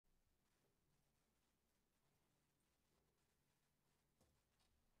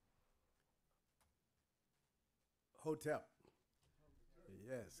Hotep.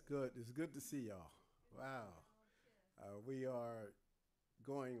 Yes, good. It's good to see y'all. Wow. We are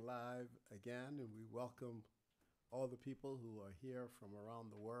going live again, and we welcome all the people who are here from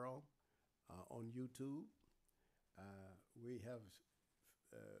around the world on YouTube. We have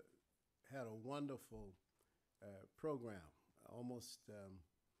had a wonderful program, almost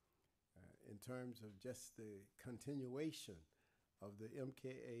in terms of just the continuation of the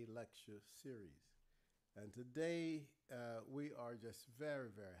MKA lecture series. And today we are just very,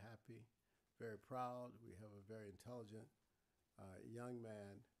 very happy, very proud. We have a very intelligent young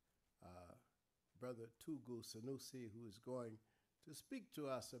man, Brother Tugu Sanusi, who is going to speak to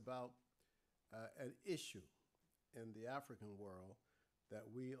us about an issue in the African world that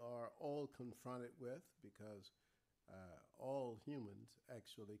we are all confronted with, because all humans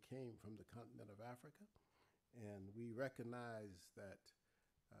actually came from the continent of Africa. And we recognize that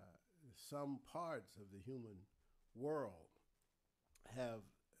some parts of the human world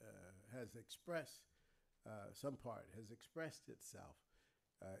has expressed, some part has expressed itself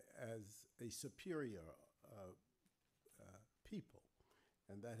as a superior people.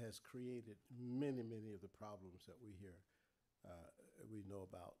 And that has created many, many of the problems that we know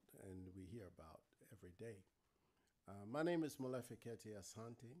about and we hear about every day. My name is Molefi Kete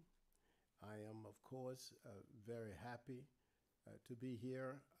Asante. I am, of course, very happy to be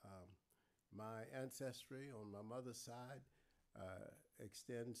here. My ancestry on my mother's side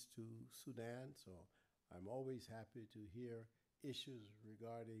extends to Sudan, so I'm always happy to hear issues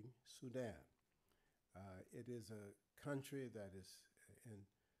regarding Sudan. It is a country that is in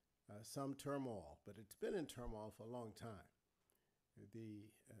some turmoil, but it's been in turmoil for a long time. The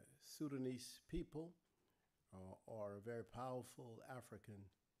Sudanese people are a very powerful African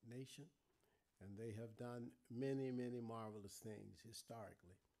nation, and they have done many, many marvelous things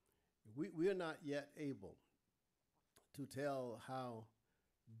historically. We are not yet able to tell how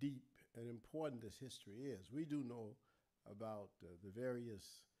deep and important this history is. We do know about the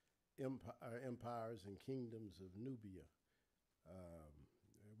various empires and kingdoms of Nubia.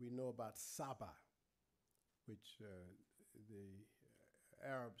 We know about Saba, which the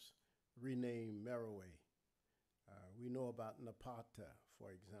Arabs renamed Meroe. We know about Napata,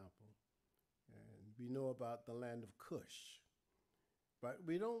 for example. And we know about the land of Cush. But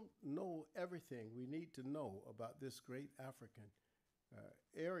we don't know everything we need to know about this great African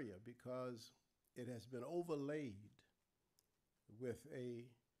area, because it has been overlaid with a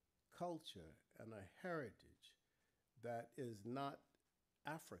culture and a heritage that is not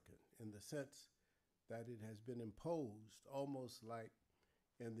African, in the sense that it has been imposed, almost like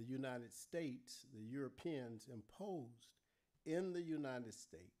in the United States, the Europeans imposed in the United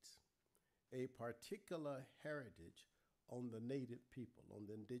States a particular heritage on the native people, on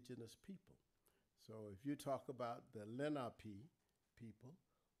the indigenous people. So if you talk about the Lenape people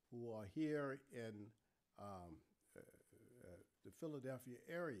who are here in the Philadelphia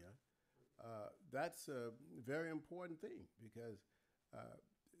area, that's a very important thing, because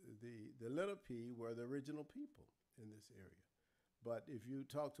the Lenape were the original people in this area. But if you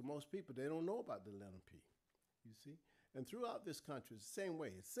talk to most people, they don't know about the Lenape, you see? And throughout this country, it's the same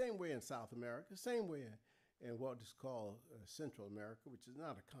way. It's the same way in South America, same way in what is called Central America, which is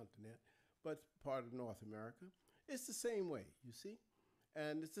not a continent, but part of North America. It's the same way, you see?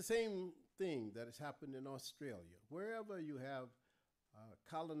 And it's the same thing that has happened in Australia. Wherever you have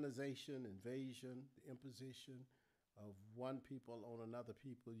colonization, invasion, the imposition of one people on another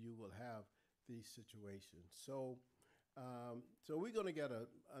people, you will have these situations. So we're going to get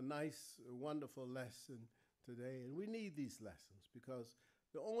a nice, wonderful lesson today, and we need these lessons, because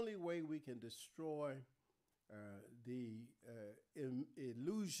the only way we can destroy the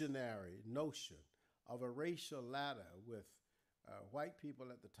illusionary notion of a racial ladder with white people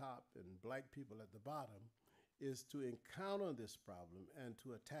at the top and black people at the bottom is to encounter this problem and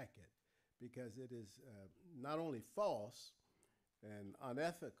to attack it, because it is not only false and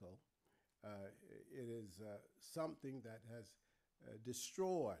unethical, it is something that has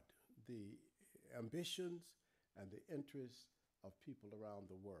destroyed the ambitions and the interests of people around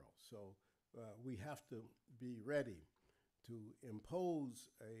the world. So we have to be ready to impose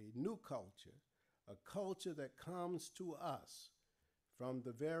a new culture, a culture that comes to us from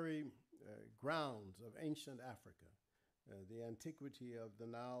the very grounds of ancient Africa, the antiquity of the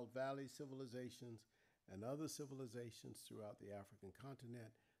Nile Valley civilizations and other civilizations throughout the African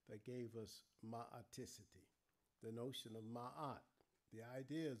continent that gave us Ma'aticity, the notion of Ma'at, the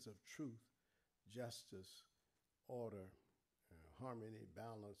ideas of truth, justice, order, harmony,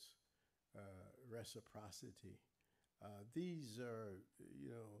 balance, reciprocity. These are,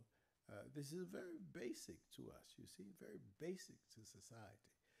 This is very basic to us, you see, very basic to society.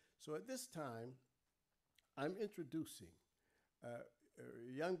 So at this time, I'm introducing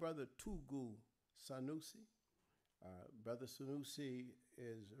young brother Tugu Sanusi. Brother Sanusi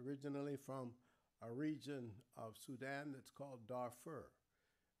is originally from a region of Sudan that's called Darfur.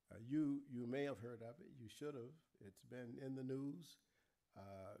 You may have heard of it. You should have. It's been in the news.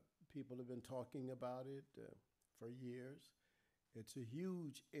 People have been talking about it for years. It's a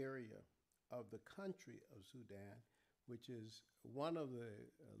huge area of the country of Sudan, which is one of the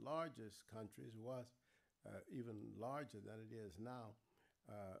largest countries, was even larger than it is now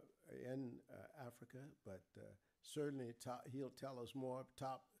in Africa, but certainly he'll tell us more.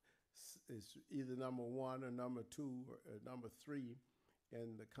 Top is either number one or number two or number three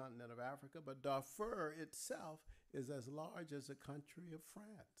in the continent of Africa, but Darfur itself is as large as the country of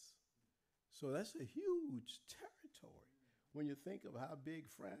France. So that's a huge territory when you think of how big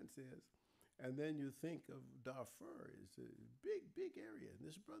France is. And then you think of Darfur, it's a big, big area. And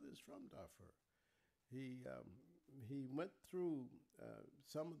this brother is from Darfur. He went through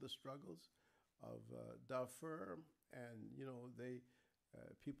some of the struggles of Darfur, and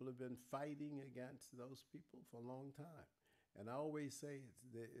people have been fighting against those people for a long time. And I always say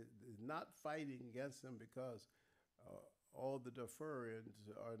it's not fighting against them because all the Darfurians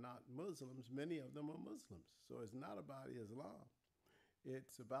are not Muslims. Many of them are Muslims. So it's not about Islam.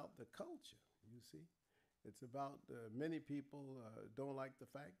 It's about the culture, you see. It's about many people don't like the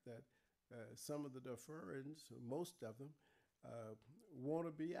fact that some of the Darfurians, most of them, want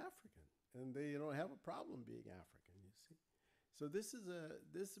to be African. And they don't have a problem being African, you see. So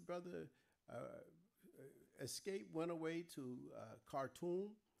this brother escaped, went away to Khartoum,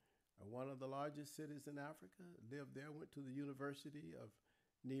 one of the largest cities in Africa, lived there, went to the University of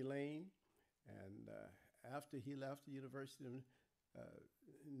Nilain, and after he left the University of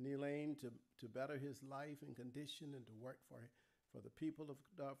Nilain to better his life and condition and to work for the people of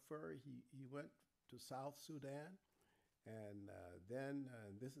Darfur, he went to South Sudan, and then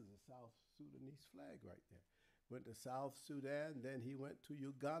this is a South Sudanese flag right there. Went to South Sudan, then he went to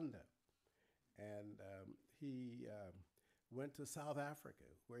Uganda, and he went to South Africa,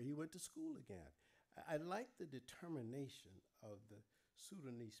 where he went to school again. I like the determination of the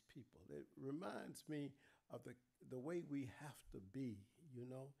Sudanese people. It reminds me of the way we have to be,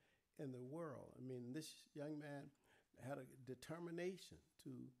 in the world. I mean, this young man had a determination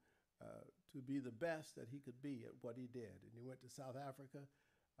to be the best that he could be at what he did. And he went to South Africa,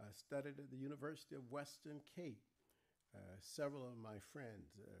 studied at the University of Western Cape. Several of my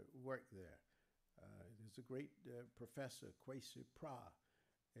friends worked there. There's a great professor, Kwesi Pra,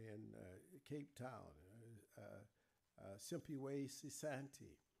 in Cape Town, Simpiwe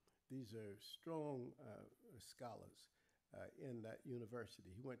Sisanti. These are strong scholars in that university.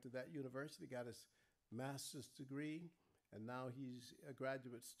 He went to that university, got his master's degree, and now he's a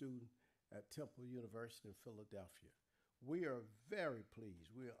graduate student at Temple University in Philadelphia. We are very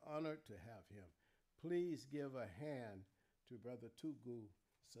pleased. We are honored to have him. Please give a hand to Brother Tugu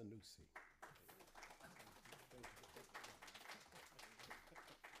Sanusi.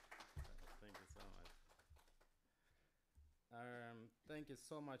 Thank you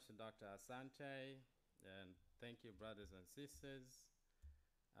so much, Dr. Asante, and thank you, brothers and sisters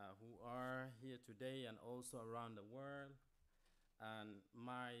who are here today and also around the world, and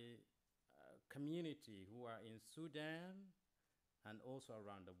my community who are in Sudan and also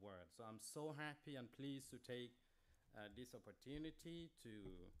around the world. So I'm so happy and pleased to take this opportunity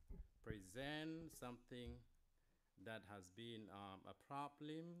to present something that has been a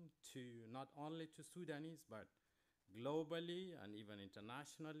problem to not only to Sudanese, but globally and even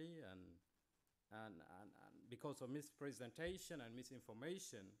internationally, and because of mispresentation and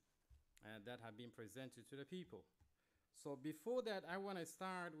misinformation that have been presented to the people. So before that, I want to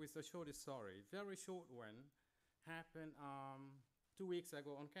start with a short story, very short one, happened 2 weeks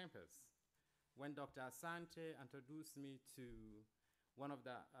ago on campus when Dr. Asante introduced me to one of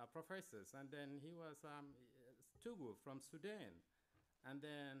the professors, and then he was Tugu from Sudan, and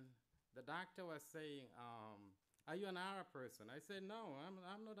then the doctor was saying, are you an Arab person? I said, no,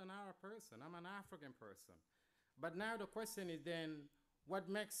 I'm not an Arab person. I'm an African person. But now the question is then, what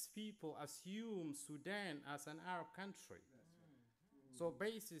makes people assume Sudan as an Arab country? Right. So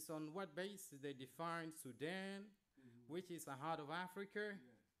basis on what basis they define Sudan, which is the heart of Africa,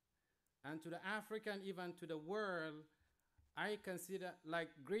 and to the African, even to the world, I consider like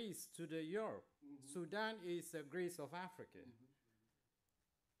Greece to the Europe. Sudan is the Greece of Africa.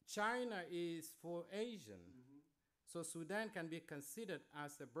 China is for Asian. So Sudan can be considered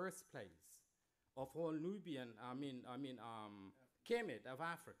as the birthplace of all Nubian, Kemet of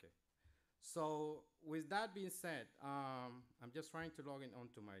Africa. So with that being said, I'm just trying to log in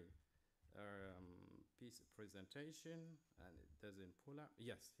onto my piece of presentation, and it doesn't pull up.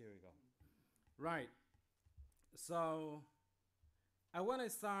 Yes, here we go. Right. So I want to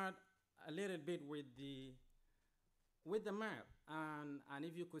start a little bit with the map, and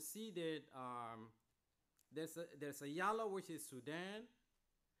if you could see that there's a yellow which is Sudan,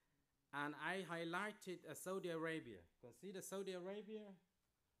 and I highlighted Saudi Arabia. You can see the Saudi Arabia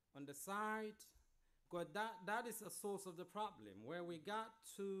on the side, because that is a source of the problem, where we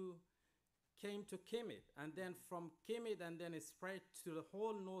came to Kemet, and then from Kemet, and then it spread to the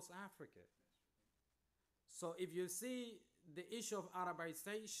whole North Africa. So if you see the issue of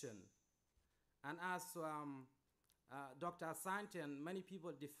Arabization, and as Dr. Asante and many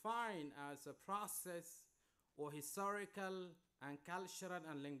people define as a process or historical and cultural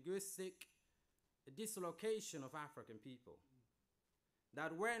and linguistic dislocation of African people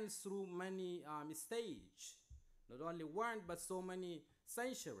that went through many stages, not only one, but so many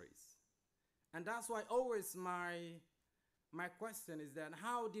centuries. And that's why always my question is that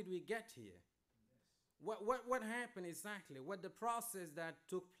how did we get here? What happened exactly? What the process that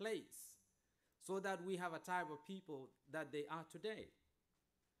took place so that we have a type of people that they are today?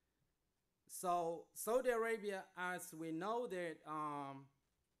 So Saudi Arabia, as we know that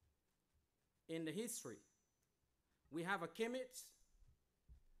in the history, we have a Kemet,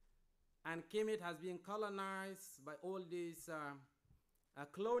 and Kemet has been colonized by all these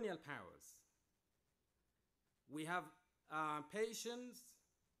colonial powers. We have Persians,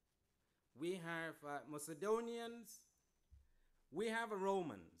 we have Macedonians, we have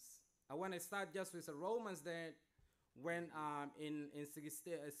Romans. I want to start just with the Romans that when in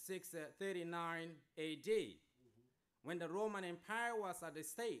 639 AD, when the Roman Empire was at the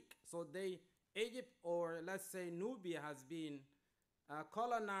stake. So Egypt, or let's say Nubia, has been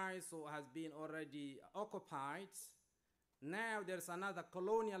colonized or has been already occupied. Now there's another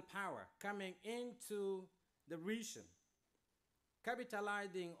colonial power coming into the region,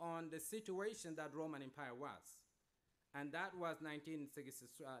 capitalizing on the situation that Roman Empire was. And that was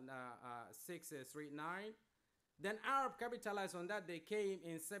 639. Then Arab capitalized on that. They came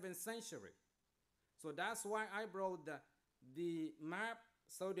in 7th century. So that's why I brought the map,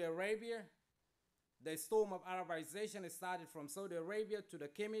 Saudi Arabia. The storm of Arabization started from Saudi Arabia to the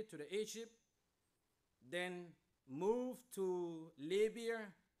Kemet, to the Egypt, then moved to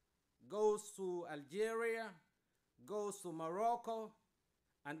Libya, goes to Algeria, goes to Morocco,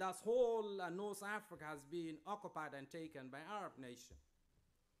 and that whole North Africa has been occupied and taken by Arab nation.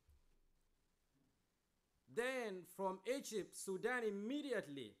 Then from Egypt, Sudan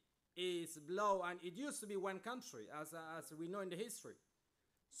immediately is below, and it used to be one country, as we know in the history.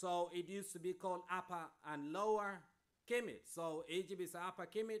 So it used to be called Upper and Lower Kemet. So Egypt is Upper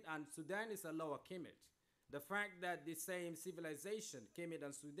Kemet and Sudan is a Lower Kemet. The fact that the same civilization, Kemet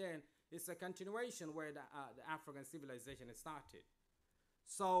and Sudan, is a continuation where the African civilization started.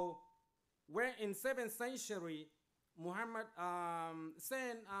 So where in 7th century, Muhammad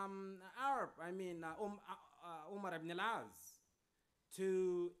sent Umar ibn al-Az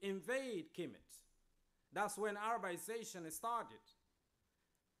to invade Kemet. That's when Arabization started.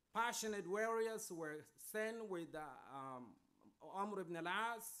 Passionate warriors were sent with Umar ibn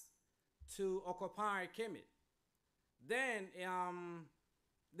al-Az to occupy Kemet. Then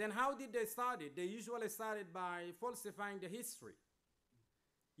how did they start it? They usually started by falsifying the history.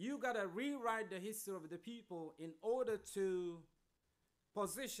 You gotta rewrite the history of the people in order to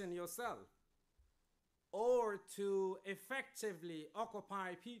position yourself or to effectively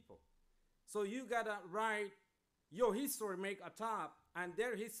occupy people. So you gotta write your history, make a top, and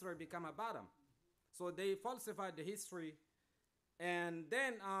their history become a bottom. So they falsified the history, and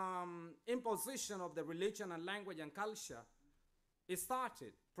then imposition of the religion and language and culture, it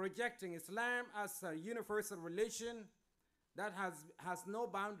started projecting Islam as a universal religion that has no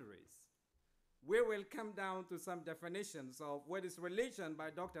boundaries. We will come down to some definitions of what is religion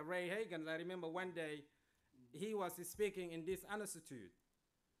by Dr. Ray Hagan. I remember one day he was speaking in this institute,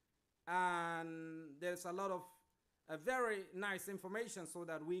 and there's a lot of very nice information so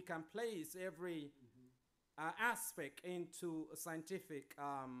that we can place every aspect into a scientific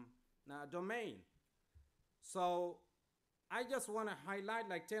domain. So I just want to highlight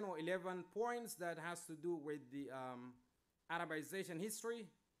like 10 or 11 points that has to do with the Arabization history.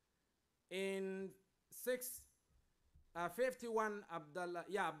 In 651,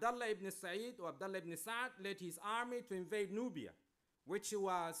 Abdullah ibn Sa'id or Abdullah ibn Sa'd led his army to invade Nubia, which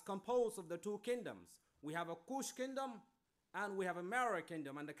was composed of the two kingdoms. We have a Kush kingdom and we have a Mara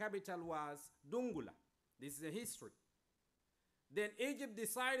kingdom, and the capital was Dungula. This is the history. Then Egypt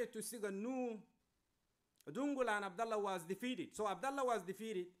decided to seek a new Dungula, and Abdullah was defeated. So Abdullah was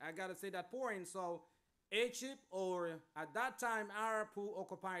defeated. I gotta say that point. So Egypt, or at that time Arab who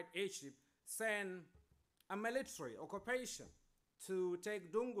occupied Egypt, sent a military occupation to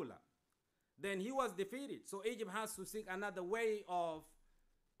take Dungula. Then he was defeated. So Egypt has to seek another way of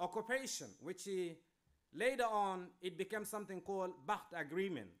occupation, which later on it became something called Baht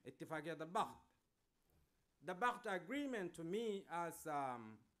Agreement. Ittifaqiyat al-Baht. The Baht Agreement, to me, as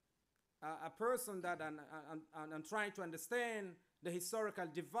a person that I'm trying to understand the historical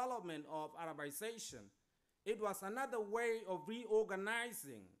development of Arabization, it was another way of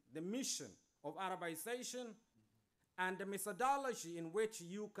reorganizing the mission of Arabization and the methodology in which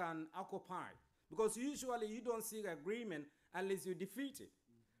you can occupy. Because usually you don't seek agreement unless you defeat it.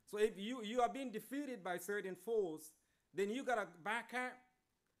 So if you are being defeated by certain force, then you gotta back up,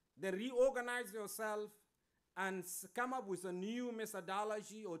 then reorganize yourself and come up with a new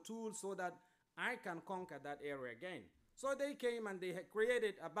methodology or tool so that I can conquer that area again. So they came and they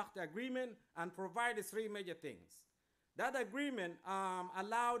created a Baht agreement and provided three major things. That agreement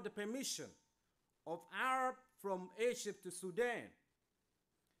allowed the permission of Arab from Egypt to Sudan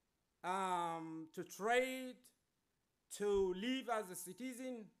to trade, to live as a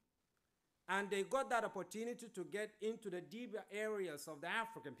citizen, and they got that opportunity to get into the deeper areas of the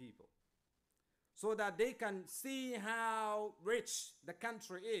African people so that they can see how rich the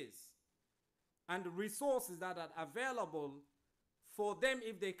country is and the resources that are available for them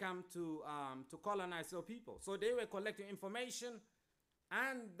if they come to colonize your people. So they were collecting information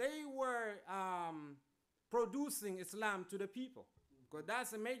and they were producing Islam to the people. Because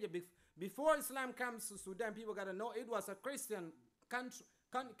that's a major, before Islam comes to Sudan, people got to know it was a Christian country,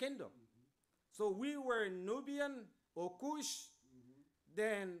 kingdom. So we were Nubian or Kush,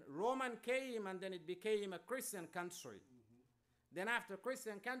 then Roman came and then it became a Christian country. Then after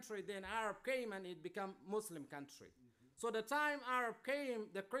Christian country, then Arab came and it became Muslim country. So the time Arab came,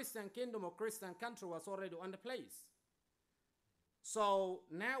 the Christian kingdom or Christian country was already on the place. So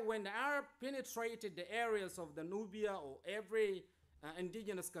now when the Arab penetrated the areas of the Nubia or every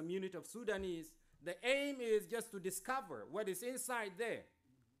indigenous community of Sudanese, the aim is just to discover what is inside there.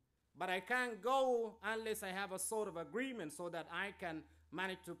 But I can't go unless I have a sort of agreement so that I can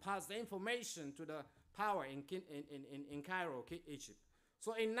manage to pass the information to the power in Cairo, Egypt.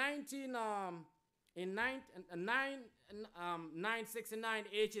 So in 969,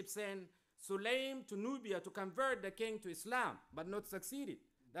 Egypt sent Sulaim to Nubia to convert the king to Islam, but not succeeded.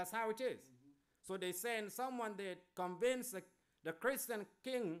 That's how it is. So they send someone that convinced the Christian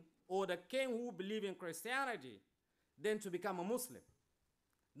king or the king who believed in Christianity then to become a Muslim.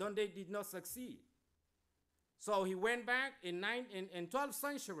 Then they did not succeed. So he went back in 12th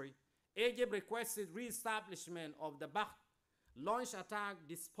century. Egypt requested re-establishment of the Baht, launched attack,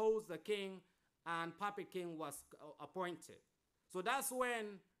 disposed the king, and puppet king was appointed. So that's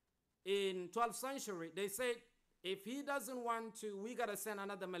when in 12th century they said, if he doesn't want to, we gotta send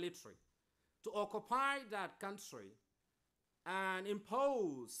another military to occupy that country and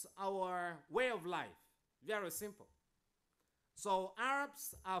impose our way of life. Very simple. So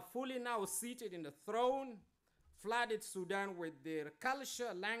Arabs are fully now seated in the throne, flooded Sudan with their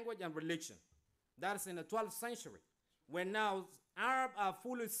culture, language, and religion. That's in the 12th century. When now Arabs are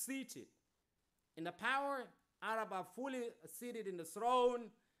fully seated in the power, Arabs are fully seated in the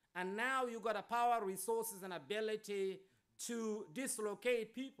throne, and now you got a power, resources, and ability to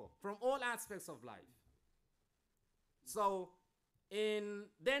dislocate people from all aspects of life. So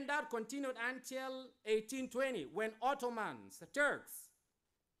then that continued until 1820, when Ottomans, the Turks,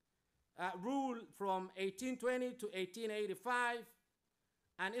 ruled from 1820 to 1885,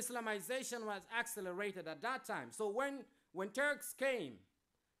 and Islamization was accelerated at that time. So when Turks came,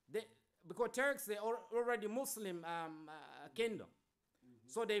 because Turks, they're already Muslim kingdom.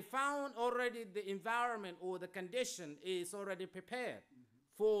 So they found already the environment or the condition is already prepared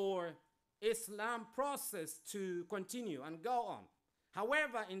for Islam process to continue and go on.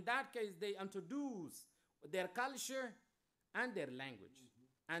 However, in that case, they introduced their culture and their language.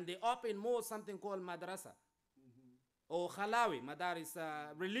 And they opened more something called madrasa or khalawi, madaris,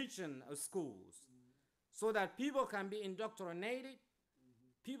 religion schools, so that people can be indoctrinated,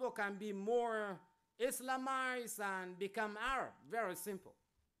 people can be more Islamized and become Arab. Very simple.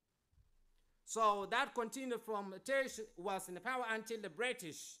 So that continued from Turkish was in the power until the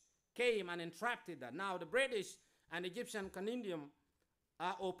British came and entrapped that. Now the British and Egyptian kingdom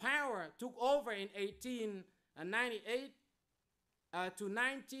or power took over in 1898 to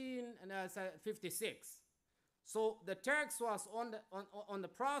 1956. So the Turks was on the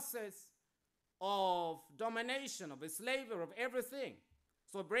process of domination, of slavery, of everything.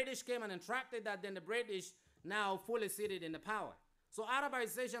 So British came and interrupted that, then the British now fully seated in the power. So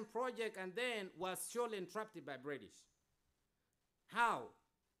Arabization project and then was surely interrupted by British. How?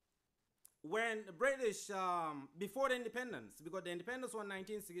 When the British, before the independence, because the independence was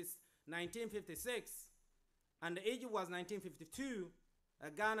 1956, and Egypt was 1952,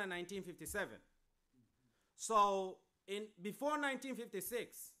 Ghana 1957. So before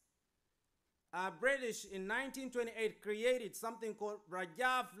 1956, British in 1928 created something called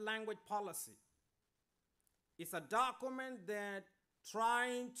Rajaf Language Policy. It's a document that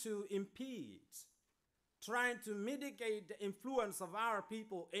trying to impede, trying to mitigate the influence of our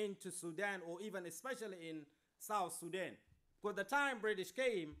people into Sudan, or even especially in South Sudan. Because the time British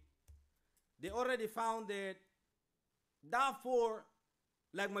came, they already found that Darfur,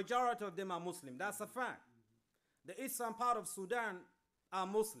 like majority of them are Muslim. That's a fact. The eastern part of Sudan are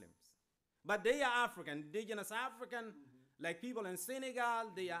Muslims. But they are African, indigenous African, like people in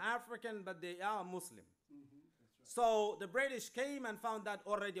Senegal, they are African, but they are Muslim. So the British came and found that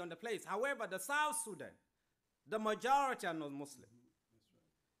already on the place. However, the South Sudan, the majority are not Muslim.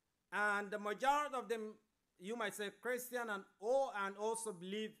 And the majority of them, you might say Christian and also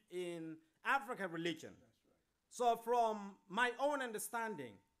believe in African religion. So from my own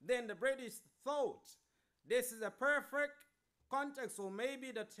understanding, then the British thought this is a perfect context, or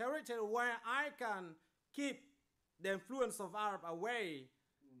maybe the territory where I can keep the influence of Arab away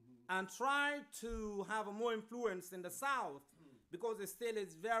and try to have more influence in the South, because it still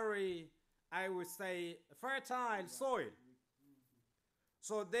is very, I would say, fertile soil.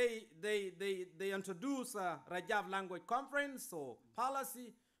 So they introduced a Rajaf language conference or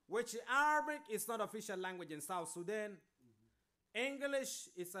policy, which Arabic is not official language in South Sudan. English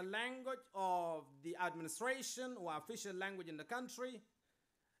is a language of the administration or official language in the country.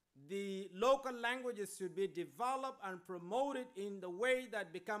 The local languages should be developed and promoted in the way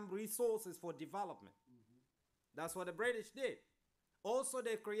that become resources for development. That's what the British did. Also,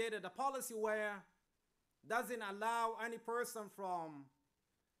 they created a policy where doesn't allow any person from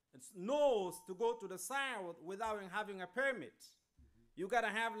north to go to the south without having a permit. You gotta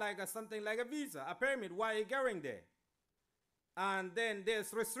have like something like a visa, a permit while you're going there. And then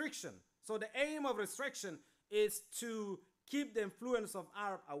there's restriction. So the aim of restriction is to keep the influence of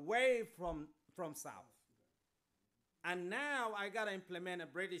Arab away from South. And now I gotta implement a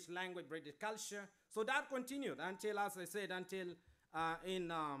British language, British culture. So that continued until, as I said, until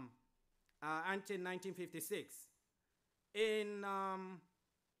 1956. In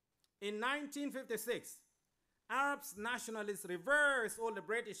 1956, Arabs nationalists reversed all the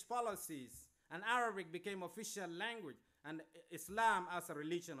British policies, and Arabic became official language, and Islam as a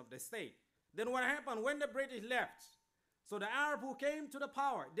religion of the state. Then what happened when the British left? So the Arab who came to the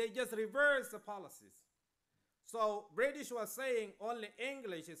power, they just reversed the policies. So British was saying only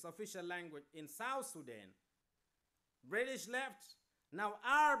English is official language in South Sudan. British left. Now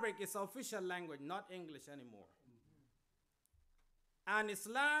Arabic is official language, not English anymore. And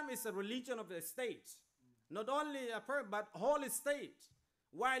Islam is a religion of the state. Not only but whole state.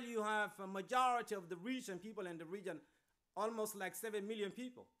 While you have a majority of the region, people in the region, almost like 7 million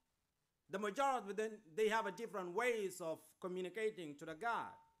people. The majority of them, they have a different ways of communicating to the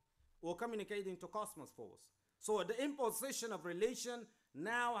God or communicating to Cosmos Force. So the imposition of religion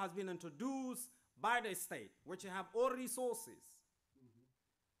now has been introduced by the state, which have all resources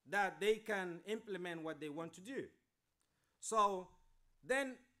that they can implement what they want to do. So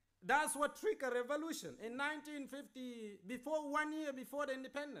then that's what triggered revolution. In 1950, before 1 year before the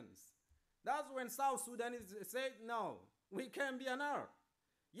independence, that's when South Sudanese said, no, we can't be an Arab.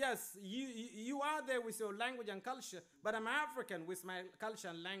 Yes, you are there with your language and culture, but I'm African with my culture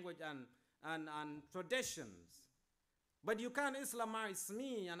and language and traditions. But you can't Islamize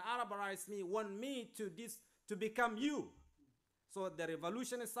me and Arabize me, want me to become you. So the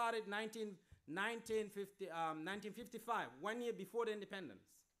revolution started 1955, 1 year before the independence.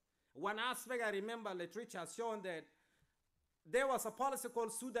 One aspect I remember literature has shown that there was a policy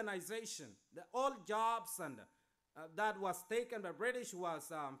called Sudanization. The all jobs and that was taken by British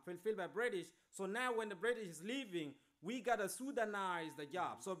was fulfilled by British. So now when the British is leaving, we gotta Sudanize the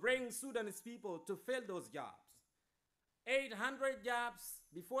jobs. So bring Sudanese people to fill those jobs. 800 jobs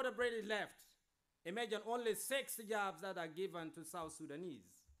before the British left. Imagine only 6 jobs that are given to South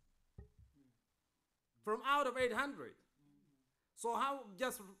Sudanese. From out of 800. So how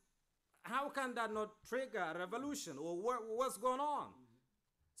can that not trigger a revolution, or what's going on?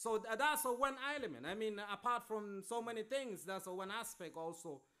 So that's one element. I mean, apart from so many things, that's one aspect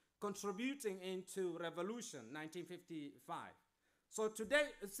also contributing into revolution, 1955. So today,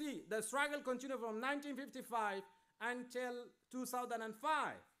 see, the struggle continued from 1955 until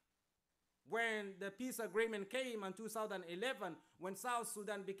 2005, when the peace agreement came in 2011, when South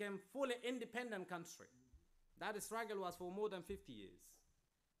Sudan became fully independent country. That struggle was for more than 50 years.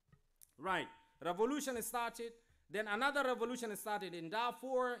 Right, revolution started, then another revolution started in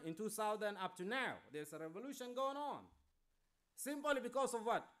Darfur in 2000 up to now. There's a revolution going on. Simply because of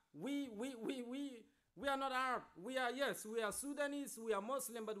what? We are not Arab. We are, yes, we are Sudanese, we are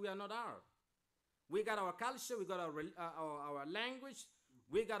Muslim, but we are not Arab. We got our culture, we got our language,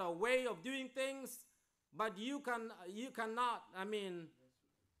 we got a way of doing things, but you cannot, I mean,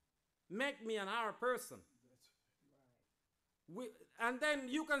 make me an Arab person. And then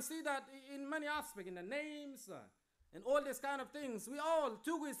you can see that in many aspects, in the names, and all these kind of things.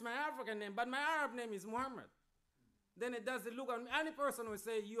 Tugu is my African name, but my Arab name is Muhammad. Then it doesn't look on any person will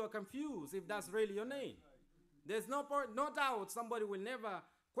say you are confused if that's really your name. There's no doubt somebody will never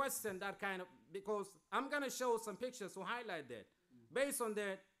question that kind of, because I'm going to show some pictures to highlight that. Based on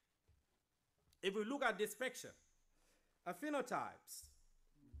that, if we look at this picture, a phenotypes,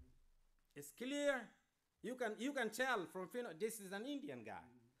 it's clear. You can tell from this is an Indian guy,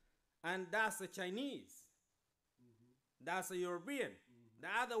 and that's a Chinese. That's a European. The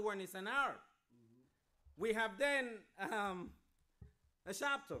other one is an Arab. We have then a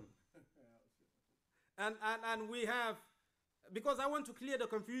Sharpton. And we have, because I want to clear the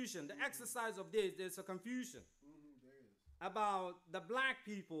confusion, the exercise of this, there's a confusion about the black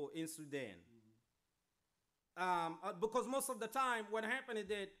people in Sudan. Because most of the time what happened is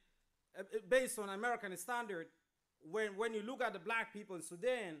that, based on American standard, when you look at the black people in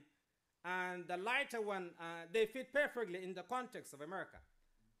Sudan, and the lighter one, they fit perfectly in the context of America.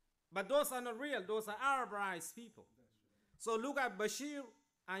 But those are not real. Those are Arabized people. So look at Bashir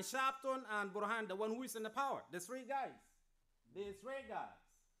and Sharpton and Burhan, the one who is in the power. The three guys. The three guys.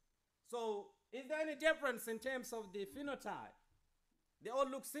 So is there any difference in terms of the phenotype? They all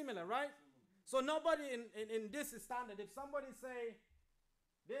look similar, right? So nobody in this standard, if somebody say,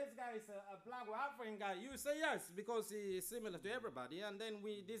 this guy is a black or African guy, you say yes, because he is similar to everybody, and then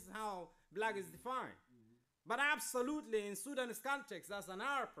this is how black is defined. But absolutely, in Sudanese context, that's an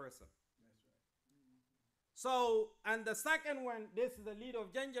Arab person. That's right. So, and the second one, this is the leader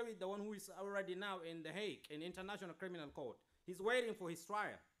of Janjaweed, the one who is already now in The Hague, in International Criminal Court. He's waiting for his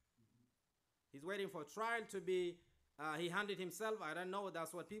trial. He's waiting for a trial to be, he handed himself, I don't know,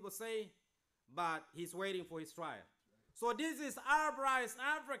 that's what people say, but he's waiting for his trial. So this is Arabized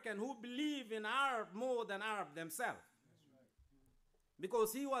African who believe in Arab more than Arab themselves. That's right.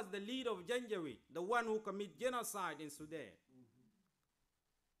 Because he was the leader of Janjaweed, the one who committed genocide in Sudan.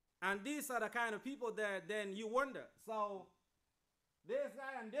 And these are the kind of people that then you wonder. So this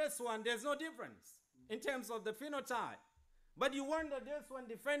guy and this one, there's no difference in terms of the phenotype. But you wonder this one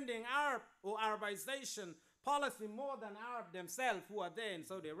defending Arab or Arabization policy more than Arab themselves who are there in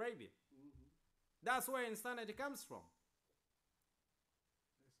Saudi Arabia. That's where insanity comes from.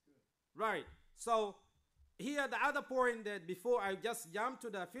 Right. So here the other point that before I just jump to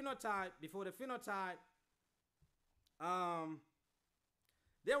the phenotype, before the phenotype,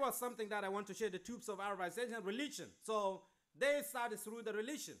 there was something that I want to share, the tubes of Arabization and religion. So they started through the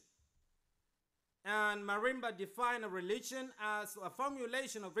religion. And Marimba defined a religion as a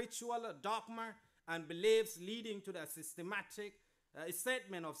formulation of ritual, dogma, and beliefs leading to the systematic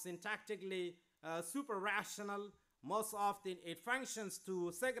statement of syntactically super-rational. Most often, it functions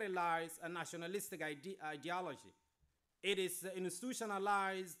to secularize a nationalistic ideology. It is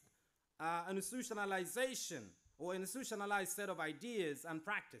institutionalization or institutionalized set of ideas and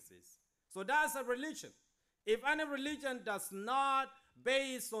practices. So that's a religion. If any religion does not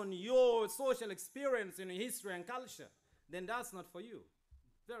base on your social experience in history and culture, then that's not for you.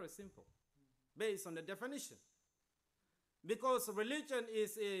 Very simple. Based on the definition. Because religion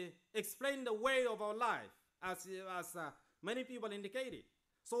is explain the way of our life, as many people indicated.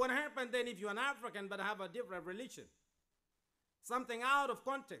 So what happens then if you're an African but have a different religion? Something out of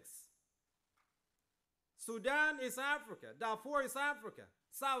context. Sudan is Africa. Darfur is Africa.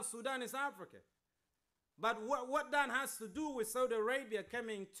 South Sudan is Africa. But what that has to do with Saudi Arabia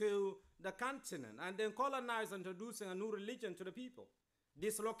coming to the continent and then colonizing, introducing a new religion to the people?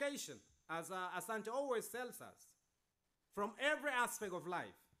 Dislocation, as Asante always tells us, from every aspect of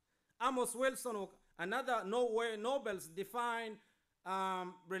life. Amos Wilson, another Nobels, define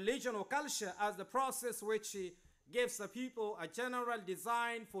religion or culture as the process which gives the people a general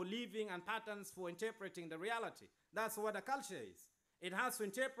design for living and patterns for interpreting the reality. That's what a culture is. It has to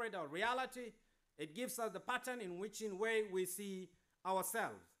interpret our reality. It gives us the pattern in which way we see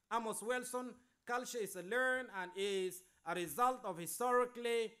ourselves. Amos Wilson, culture is a learned and is a result of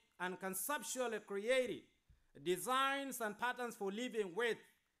historically and conceptually created designs and patterns for living with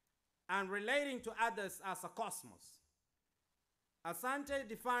and relating to others as a cosmos. Asante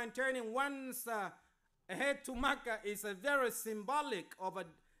defined turning one's head to Mecca is a very symbolic of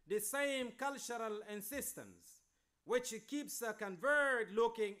the same cultural insistence, which keeps a convert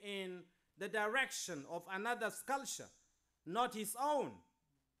looking in the direction of another's culture, not his own.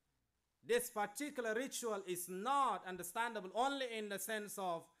 This particular ritual is not understandable only in the sense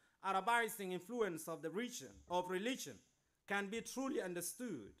of Arabizing influence of the region, of religion, can be truly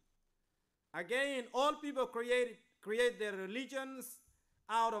understood. Again, all people create their religions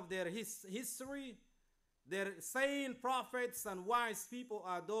out of their history. Their saint prophets and wise people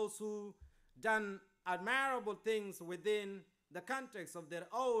are those who done admirable things within the context of their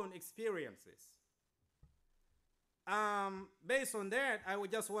own experiences. Based on that, I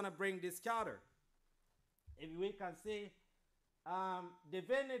would just want to bring this charter. If we can see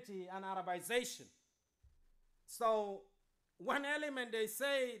divinity and Arabization. So one element they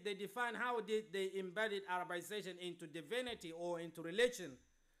say, they define how did they embedded Arabization into divinity or into religion.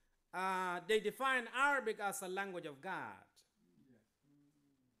 They define Arabic as a language of God,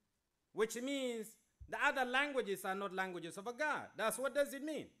 which means the other languages are not languages of a God. That's what does it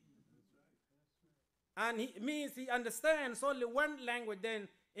mean. And it means he understands only one language. Then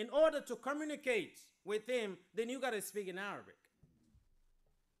in order to communicate with him, then you got to speak in Arabic.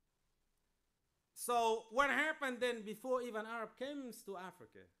 So what happened then before even Arab came to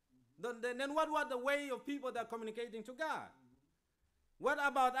Africa? Then what was the way of people that are communicating to God? What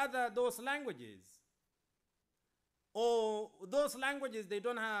about those languages? Or those languages, they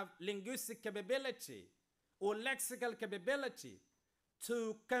don't have linguistic capability or lexical capability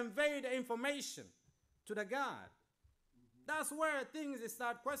to convey the information to the God. That's where things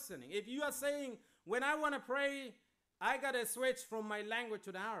start questioning. If you are saying, when I want to pray, I got to switch from my language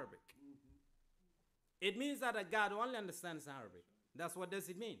to the Arabic. It means that a God only understands Arabic. That's what does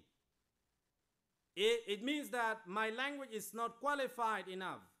it mean. It means that my language is not qualified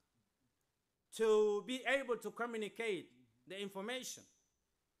enough to be able to communicate the information.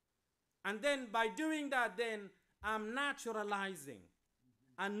 And then by doing that, then I'm naturalizing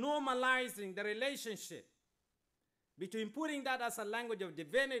and normalizing the relationship between putting that as a language of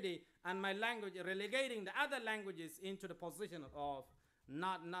divinity and my language, relegating the other languages into the position of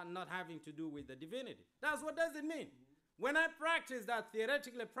not having to do with the divinity. That's what does it mean. When I practice that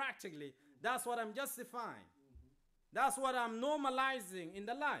theoretically, practically, that's what I'm justifying. That's what I'm normalizing in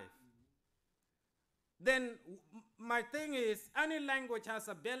the life. Then my thing is, any language has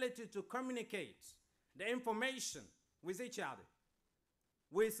ability to communicate the information with each other,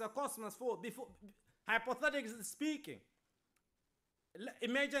 with a cosmos force. Hypothetically speaking,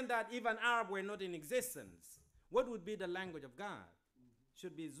 imagine that even Arab were not in existence. What would be the language of God?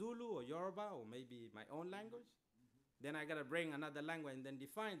 Should be Zulu or Yoruba or maybe my own language? Then I got to bring another language and then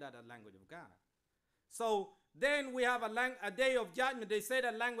define that a language of God. So then we have a day of judgment. They say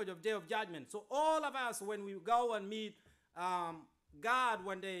the language of day of judgment. So all of us, when we go and meet God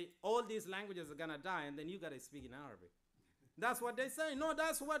one day, all these languages are going to die, and then you got to speak in Arabic. That's what they say. No,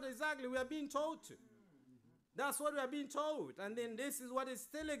 that's what exactly we are being told to. That's what we are being told. And then this is what is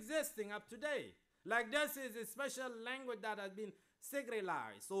still existing up today. Like this is a special language that has been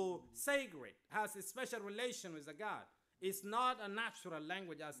sacralized or sacred, has a special relation with the God. It's not a natural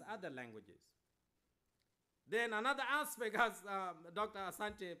language as other languages. Then another aspect, as Dr.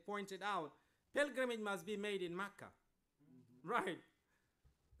 Asante pointed out, pilgrimage must be made in Mecca. Right.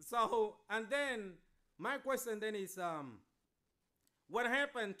 So, and then my question then is, what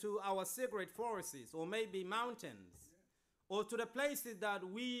happened to our sacred forests or maybe mountains or to the places that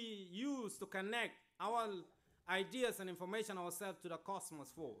we use to connect our ideas and information ourselves to the cosmos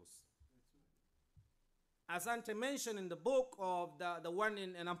force? Asante mentioned in the book of the one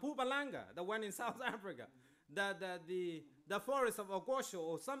in Mpumalanga, the one in South Africa, the forest of Ogosho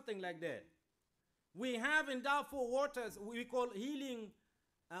or something like that. We have in Darfur waters we call healing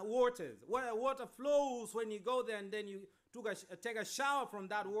waters, where water flows when you go there and then you take a shower from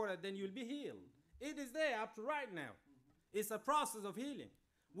that water, then you'll be healed. It is there up to right now. It's a process of healing.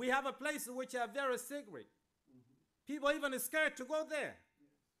 We have a place which are very sacred. People even are scared to go there.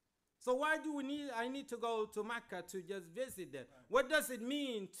 So why do I need to go to Mecca to just visit there? What does it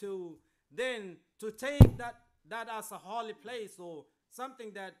mean to take that as a holy place or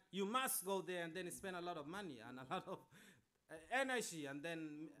something that you must go there and then spend a lot of money and a lot of energy, and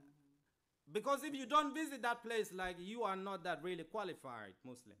then because if you don't visit that place, like you are not that really qualified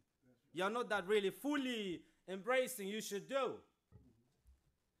Muslim. You're not that really fully embracing you should do.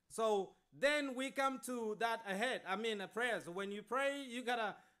 So then we come to that ahead. I mean, prayers. When you pray, you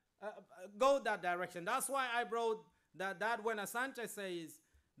gotta go that direction. That's why I brought that when Asante says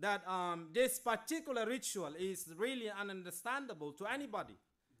that this particular ritual is really ununderstandable to anybody.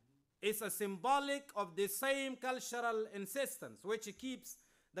 It's a symbolic of the same cultural insistence, which keeps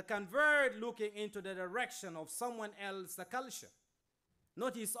the convert looking into the direction of someone else's culture,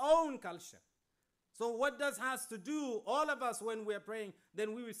 not his own culture. So what does has to do, all of us when we're praying,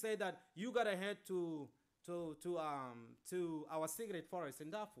 then we will say that you gotta head to our secret forest in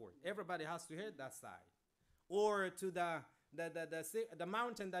Darfur. Everybody has to head that side. Or to the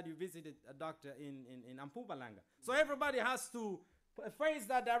mountain that you visited, a doctor in Ampumalanga. So everybody has to face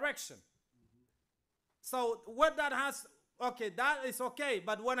that direction. So what that has, okay, that is okay,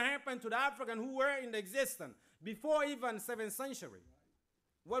 but what happened to the African who were in existence before even 7th century?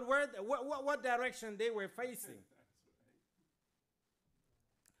 What direction they were facing?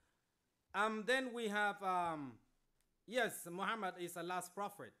 Then we have, yes, Muhammad is the last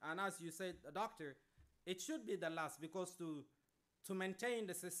prophet. And as you said, doctor, it should be the last, because to maintain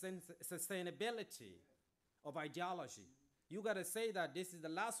the sustainability of ideology, you got to say that this is the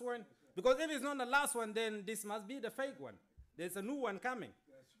last one. Because if it's not the last one, then this must be the fake one. There's a new one coming.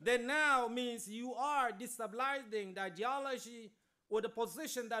 Then now means you are destabilizing the ideology or the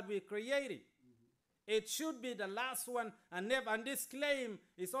position that we created. It should be the last one, and never. And this claim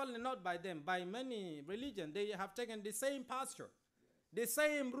is only not by them, by many religions. They have taken the same posture, the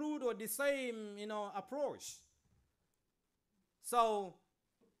same route, or the same approach. So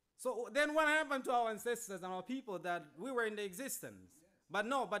then what happened to our ancestors and our people that we were in the existence? But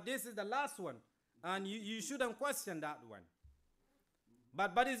no, but this is the last one, and you shouldn't question that one.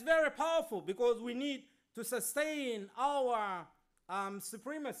 But it's very powerful, because we need to sustain our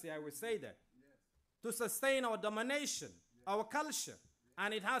supremacy, I would say that. To sustain our domination, our culture.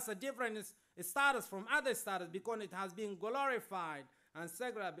 And it has a different status from other status, because it has been glorified and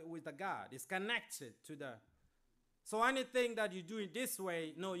segregated with the God. It's connected to the... So anything that you do it this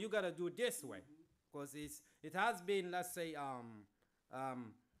way, no, you got to do it this way. Because it has been, let's say,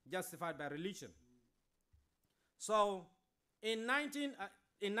 justified by religion. So in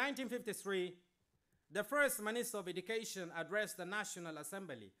 1953, the first Minister of Education addressed the National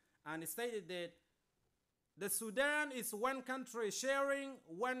Assembly, and stated that the Sudan is one country sharing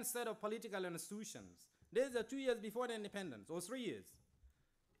one set of political institutions. These are 2 years before the independence, or 3 years.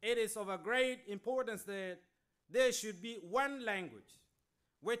 It is of a great importance that there should be one language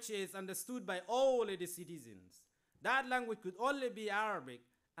which is understood by all of the citizens. That language could only be Arabic,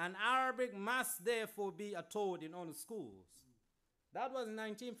 and Arabic must therefore be taught in all schools. That was in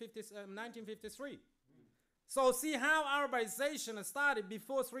 1953. So see how Arabization started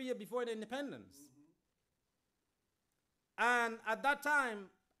 3 years before the independence. And at that time,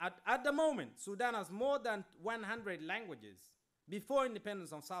 at the moment, Sudan has more than 100 languages before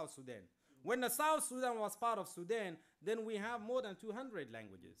independence of South Sudan. When the South Sudan was part of Sudan, then we have more than 200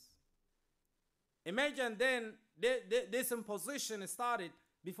 languages. Imagine then this imposition started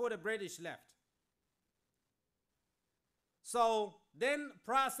before the British left. So then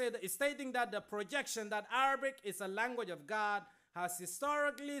Prasad is stating that the projection that Arabic is a language of God has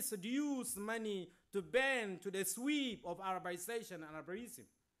historically seduced many to bend to the sweep of Arabization and Arabism.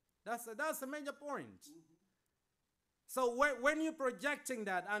 That's a major point. So when you're projecting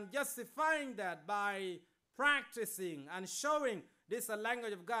that and justifying that by practicing and showing this a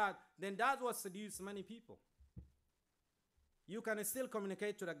language of God, then that will seduce many people. You can still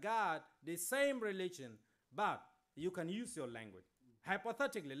communicate to the God, the same religion, but you can use your language.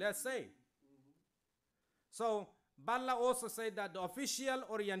 Hypothetically, let's say. So Balla also said that the official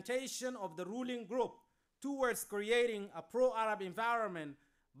orientation of the ruling group towards creating a pro-Arab environment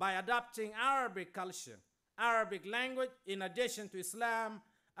by adopting Arabic culture, Arabic language, in addition to Islam,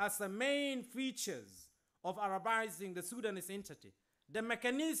 as the main features of Arabizing the Sudanese entity. The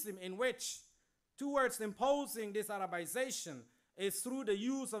mechanism in which towards imposing this Arabization is through the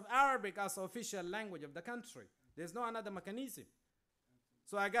use of Arabic as the official language of the country. There's no another mechanism.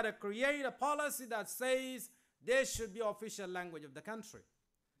 So I got to create a policy that says there should be official language of the country.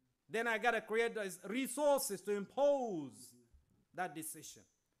 Then I got to create the resources to impose that decision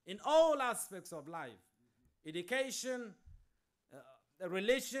in all aspects of life. Education,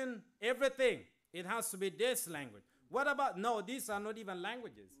 religion, everything. It has to be this language. What about, no, these are not even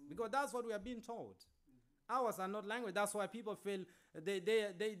languages, because that's what we are being told. Ours are not language. That's why people feel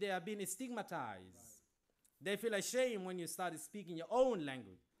they are being stigmatized. They feel ashamed when you start speaking your own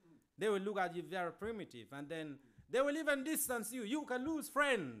language. They will look at you very primitive, and then they will even distance you. You can lose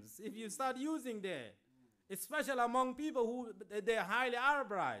friends if you start using that, especially among people who they are highly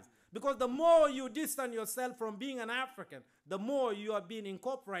Arabized. Because the more you distance yourself from being an African, the more you are being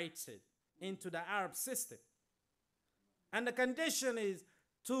incorporated into the Arab system. And the condition is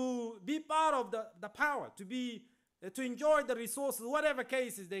to be part of the power, to enjoy the resources, whatever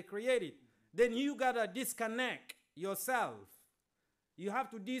cases they created. Then you gotta disconnect yourself. You have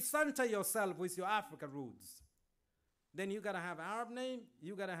to decenter yourself with your African roots. Then you gotta have Arab name.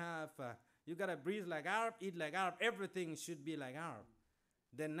 You gotta breathe like Arab, eat like Arab. Everything should be like Arab.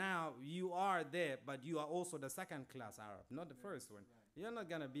 Then now you are there, but you are also the second class Arab, not the first one. You're not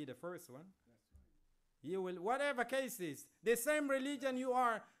gonna be the first one. You will, whatever case is, the same religion you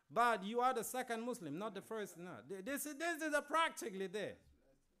are, but you are the second Muslim, not the first. No, this is practically there.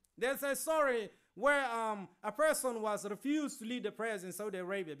 There's a story where a person was refused to lead the prayers in Saudi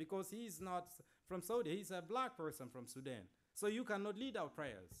Arabia because he's not from Saudi. He's a black person from Sudan. So you cannot lead our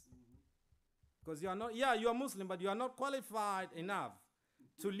prayers. Because you are not, yeah, you are Muslim, but you are not qualified enough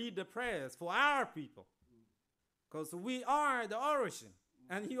to lead the prayers for our people. Because we are the origin,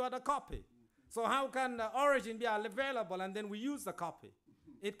 and you are the copy. So how can the origin be available and then we use the copy?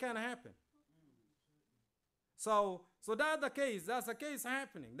 It can't happen. So that's the case. That's a case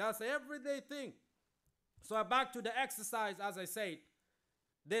happening. That's an everyday thing. So back to the exercise, as I said,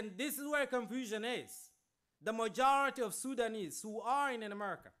 then this is where confusion is. The majority of Sudanese who are in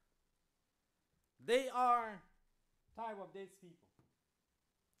America, they are type of these people,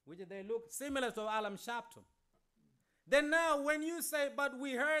 which they look similar to Alam Shabtun. Then now when you say, but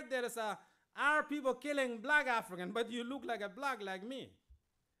we heard there is Arab people killing black African, but you look like a black like me,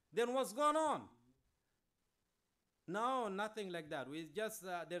 then what's going on? No, nothing like that. We just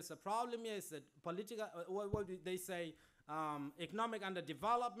there's a problem here. It's a political. What do they say? Economic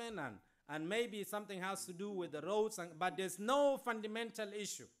underdevelopment, and maybe something has to do with the roads. But there's no fundamental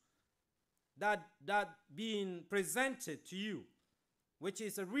issue that being presented to you, which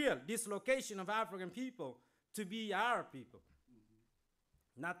is a real dislocation of African people to be Arab people.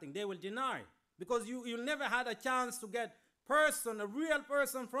 Nothing. They will deny because you never had a chance to get a real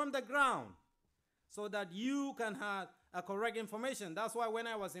person from the ground, so that you can have a correct information. That's why when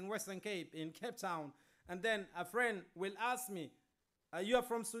I was in Western Cape, in Cape Town, and then a friend will ask me, you are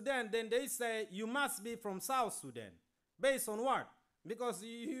from Sudan? Then they say, you must be from South Sudan. Based on what? Because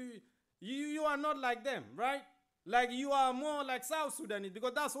you are not like them, right? Like you are more like South Sudanese,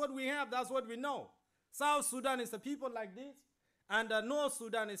 because that's what we have, that's what we know. South Sudan is the people like this, and North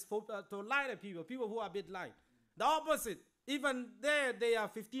Sudan is for to lighter people who are a bit light. The opposite, even there they are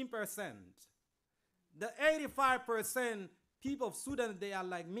 15%. The 85% people of Sudan, they are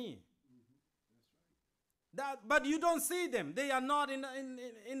like me. But you don't see them. They are not in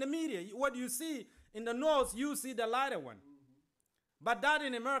the media. What you see in the North, you see the lighter one. But that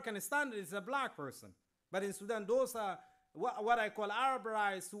in American standard is a black person. But in Sudan, those are what I call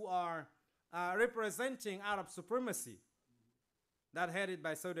Arabized, who are representing Arab supremacy, that headed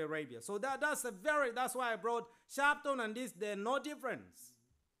by Saudi Arabia. So that's why I brought Shabtun and this. There's no difference.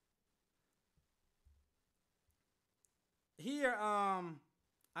 Here,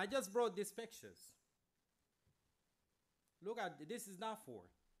 I just brought these pictures. Look at this is Darfur.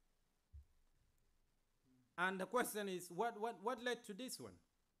 And the question is, what led to this one?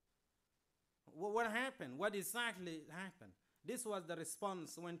 What happened? What exactly happened? This was the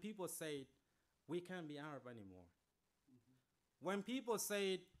response when people said, we can't be Arab anymore. When people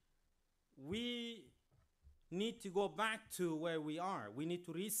said, we need to go back to where we are, we need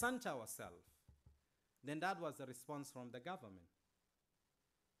to recenter ourselves, then that was the response from the government.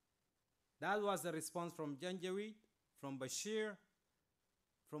 That was the response from Janjaweed, from Bashir,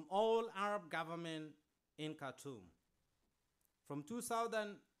 from all Arab government in Khartoum. From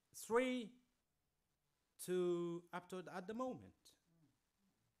 2003 to up to at the moment.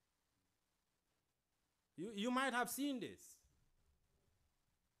 You might have seen this.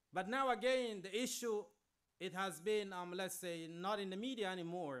 But now again, the issue, it has been, let's say, not in the media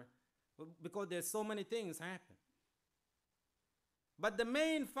anymore, because there's so many things happen. But the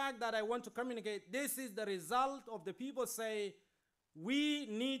main fact that I want to communicate, this is the result of the people say, we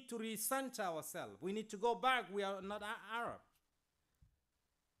need to recenter ourselves. We need to go back. We are not Arab.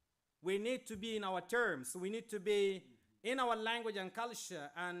 We need to be in our terms. We need to be in our language and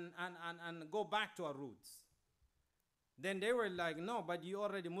culture and go back to our roots. Then they were like, no, but you're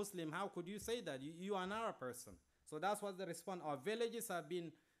already Muslim. How could you say that? You are an Arab person. So that's what the response. Our villages have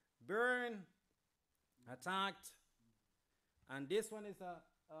been burned, attacked. And this one is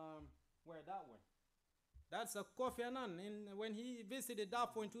where that one? That's a Kofi Annan when he visited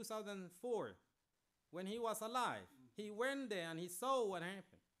Darfur in 2004, when he was alive. He went there and he saw what happened.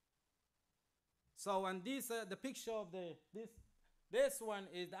 So, and this the picture of this This one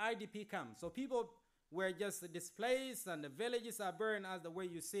is the IDP camp. So people were just displaced and the villages are burned as the way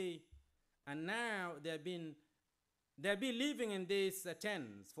you see. And now they've been living in these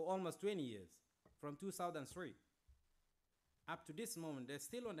tents for almost 20 years, from 2003. Up to this moment, they're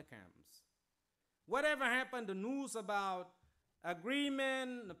still on the camps. Whatever happened, the news about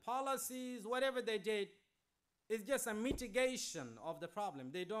agreement, the policies, whatever they did, is just a mitigation of the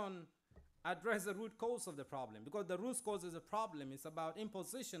problem. They don't address the root cause of the problem, because the root cause of the problem is about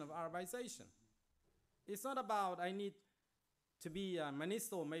imposition of Arabization. It's not about I need to be a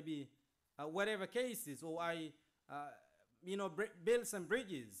minister or maybe whatever cases, or I build some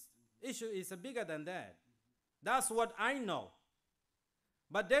bridges. Issue is bigger than that. That's what I know.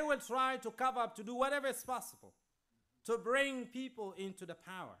 But they will try to cover up, to do whatever is possible to bring people into the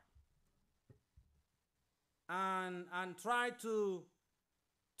power and try to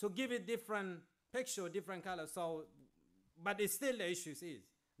give it different picture, different color. So, but it's still the issue is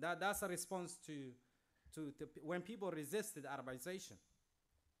that's a response to when people resisted Arabization.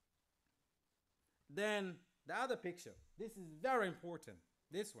 Then the other picture, this is very important,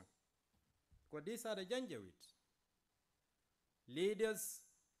 this one, because these are the Janjaweeds, leaders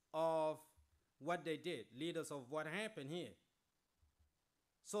of what they did, leaders of what happened here.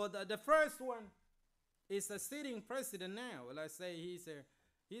 So the first one is a sitting president now. Well, I say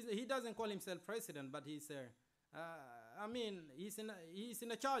he doesn't call himself president, but he's in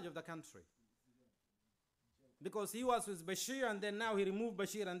the charge of the country. Because he was with Bashir, and then now he removed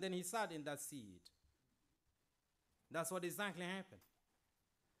Bashir, and then he sat in that seat. That's what exactly happened.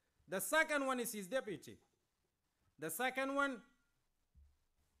 The second one is his deputy. The second one,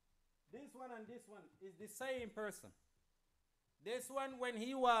 this one and this one is the same person. This one, when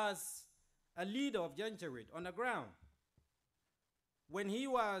he was a leader of Janjaweed on the ground, when he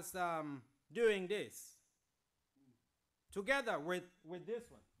was doing this, together with this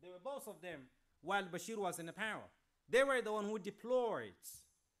one, they were both of them while Bashir was in the power. They were the one who deployed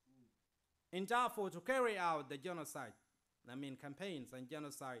in Darfur to carry out the genocide, campaigns and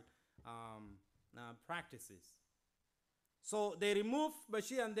genocide practices. So they removed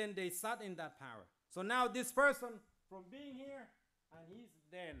Bashir and then they sat in that power. So now this person from being here, and he's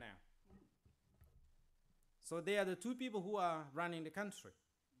there now. So they are the two people who are running the country.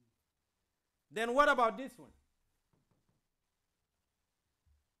 Then what about this one?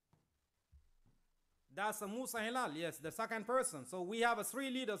 That's Musa Hilal, yes, the second person. So we have three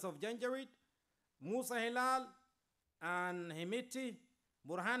leaders of Janjaweed, Musa Hilal and Hemeti,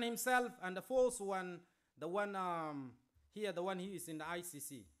 Burhan himself, and the fourth one, the one he is in the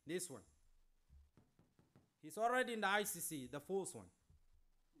ICC, this one. He's already in the ICC, the fourth one.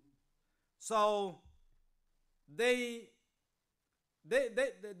 So they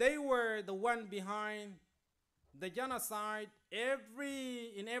were the one behind the genocide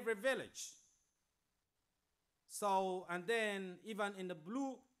in every village. So, and then even in the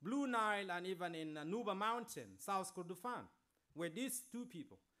Blue Nile and even in Nuba Mountain, South Kordofan, were these two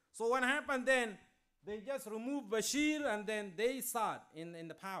people. So what happened then, they just removed Bashir and then they sat in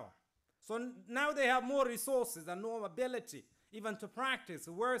the power. So now they have more resources and more ability even to practice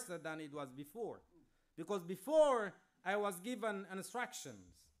worse than it was before. Because before I was given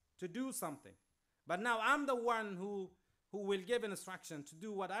instructions to do something. But now I'm the one who will give instruction to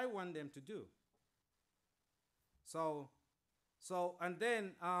do what I want them to do. So and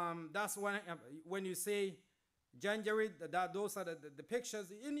then that's when you say Janjaweed, those are the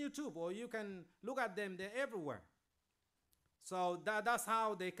pictures in YouTube, or you can look at them, they're everywhere. So that's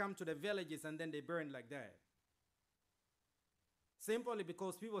how they come to the villages and then they burn like that. Simply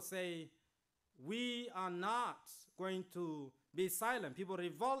because people say, we are not going to be silent. People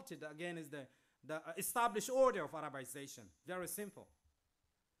revolted against the established order of Arabization. Very simple.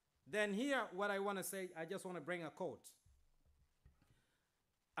 Then here, what I want to say, I just want to bring a quote.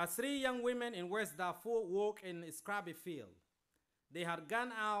 As three young women in West Darfur work in a scrubby field, they had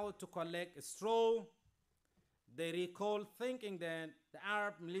gone out to collect straw. They recalled thinking that the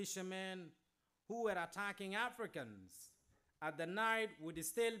Arab militiamen who were attacking Africans at the night would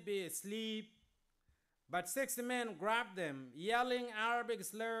still be asleep, but 60 men grabbed them, yelling Arabic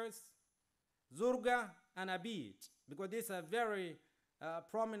slurs, Zurga and Abid, because this is a very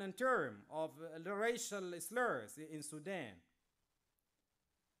prominent term of the racial slurs in Sudan.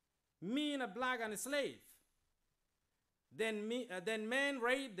 Mean a black and a slave. Then men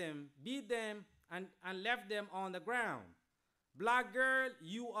raped them, beat them, and left them on the ground. Black girl,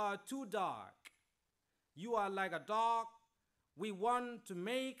 you are too dark. You are like a dog. We want to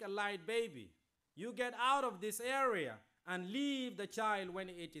make a light baby. You get out of this area and leave the child when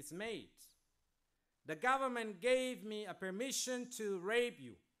it is made. The government gave me a permission to rape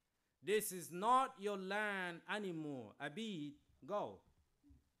you. This is not your land anymore. Abid, go.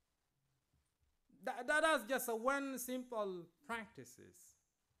 That's just a one simple practices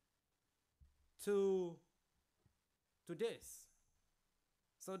to this.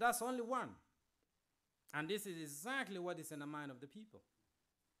 So that's only one. And this is exactly what is in the mind of the people.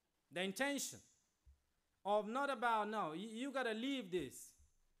 The intention of not about, no, you got to leave this.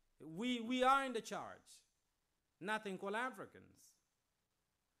 We are in the charge. Nothing called Africans.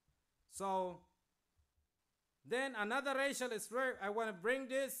 So then another racial slur, I want to bring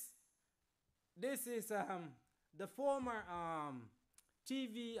this. This is the former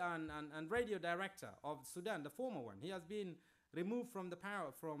TV and radio director of Sudan, the former one. He has been removed from the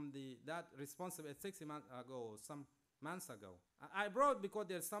power, from that responsibility 6 months ago, some months ago. I brought because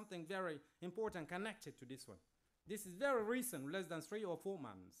there's something very important connected to this one. This is very recent, less than 3 or 4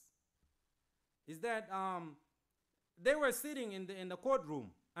 months. Is that they were sitting in the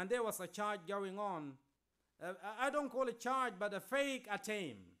courtroom, and there was a charge going on. I don't call it charge, but a fake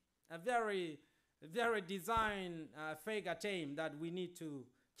attempt, a very designed fake attempt that we need to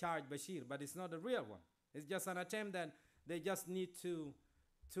charge Bashir, but it's not a real one. It's just an attempt that they just need to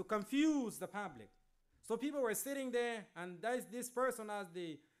confuse the public. So people were sitting there, and this person as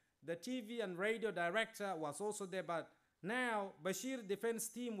the TV and radio director was also there, but now Bashir defense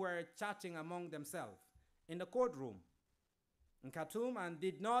team were chatting among themselves in the courtroom in Khartoum and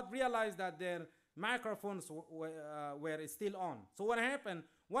did not realize that their microphones were still on. So what happened?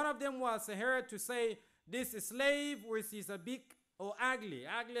 One of them was heard to say, this slave which is a big or ugly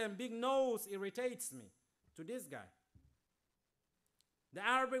and big nose irritates me, to this guy. The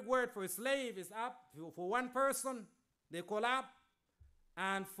Arabic word for slave is up. For one person, they call up,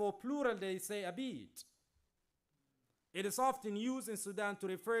 and for plural, they say abid. It is often used in Sudan to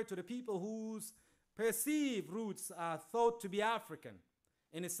refer to the people whose perceived roots are thought to be African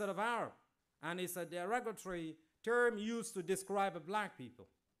instead of Arab, and it's a derogatory term used to describe black people.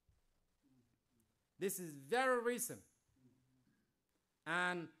 This is very recent.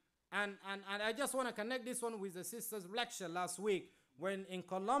 And I just want to connect this one with the sister's lecture last week, when in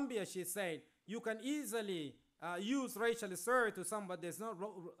Colombia she said, you can easily use racial slur to somebody. There's no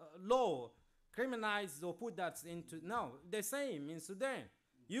law criminalize or put that into, no, the same in Sudan.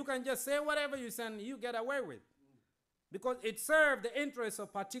 You can just say whatever you say and you get away with. Because it served the interests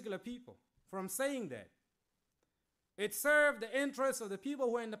of particular people from saying that. It served the interests of the people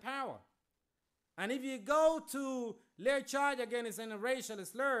who are in the power. And if you go to lay charge against any racial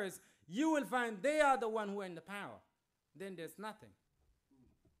slurs, you will find they are the one who are in the power. Then there's nothing.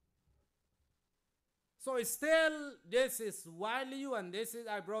 So it's still, this is widely used, and this is,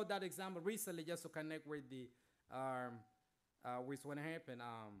 I brought that example recently just to connect with the, with what happened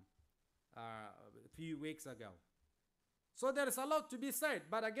a few weeks ago. So there is a lot to be said,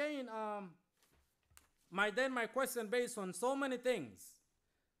 but again, my question based on so many things,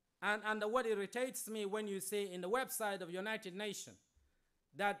 and what irritates me when you say in the website of United Nations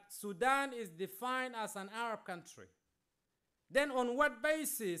that Sudan is defined as an Arab country. Then on what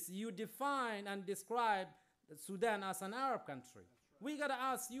basis you define and describe Sudan as an Arab country? Right. We got to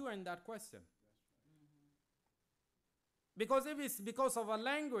ask you in that question. Because if it's because of a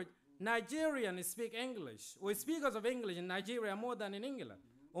language, Nigerians speak English, or speakers of English in Nigeria more than in England,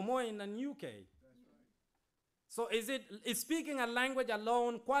 or more in the UK. Right. So is speaking a language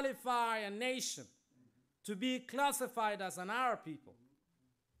alone qualify a nation to be classified as an Arab people?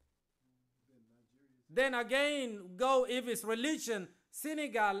 Then again, go if it's religion,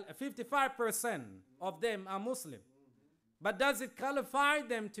 Senegal, 55% of them are Muslim. But does it qualify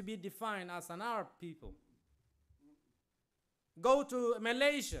them to be defined as an Arab people? Go to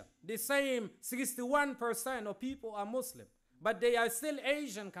Malaysia, the same 61% of people are Muslim, but they are still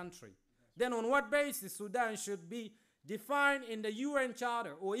Asian country. Then on what basis Sudan should be defined in the UN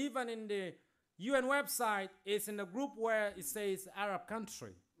Charter or even in the UN website is in the group where it says Arab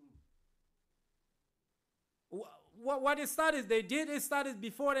country? What studies they did is studies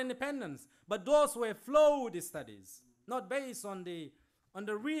before independence, but those were flawed studies, not based on the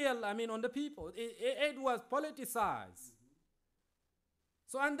real, on the people. It was politicized.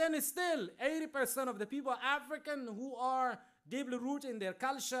 So, and then it's still 80% of the people are African who are deeply rooted in their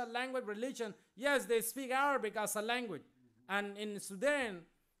culture, language, religion. Yes, they speak Arabic as a language. And in Sudan,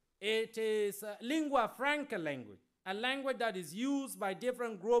 it is a lingua franca language, a language that is used by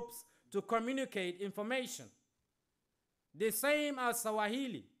different groups to communicate information. The same as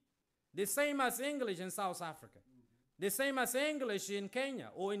Swahili, the same as English in South Africa, the same as English in Kenya,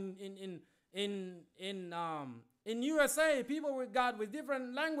 or in USA, people with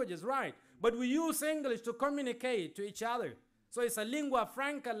different languages, right? But we use English to communicate to each other. So it's a lingua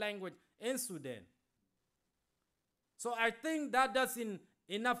franca language in Sudan. So I think that doesn't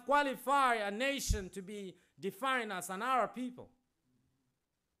enough qualify a nation to be defined as an Arab people.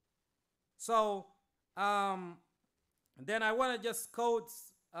 So then I want to just quote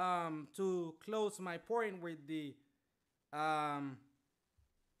to close my point with the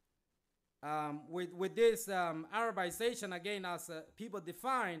with this Arabization, again, as people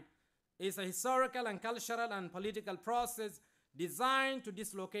define, is a historical and cultural and political process designed to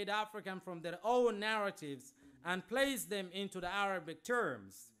dislocate Africans from their own narratives and place them into the Arabic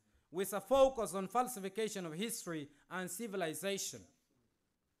terms, with a focus on falsification of history and civilization.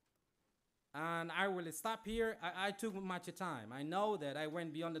 And I will stop here. I took much time. I know that I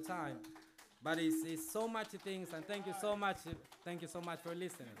went beyond the time, but it's so much things, and thank you so much. Thank you so much for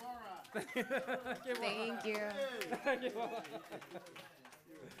listening. Thank you.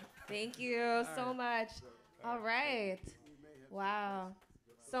 Thank you so much. All right. Wow.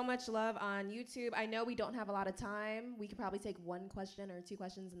 So much love on YouTube. I know we don't have a lot of time. We could probably take one question or two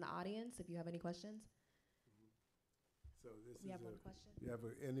questions in the audience if you have any questions. So this We is have one question. You have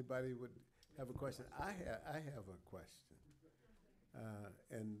anybody would have a question? I have a question,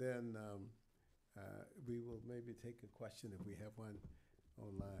 and then we will maybe take a question if we have one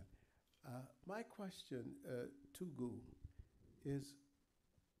online. My question, Tugu, is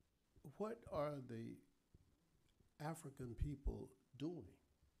what are the African people doing?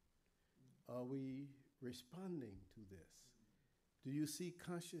 Are we responding to this? Do you see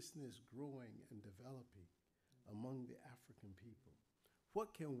consciousness growing and developing among the African people?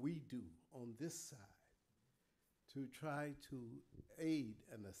 What can we do on this side to try to aid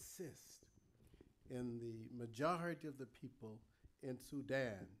and assist in the majority of the people in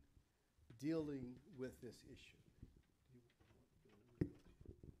Sudan dealing with this issue?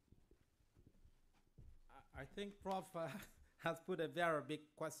 I think Prof has put a very big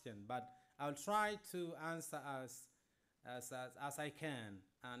question, but I'll try to answer as I can.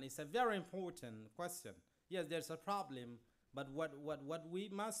 And it's a very important question. Yes, there's a problem, but what we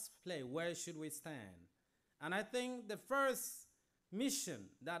must play, where should we stand? And I think the first mission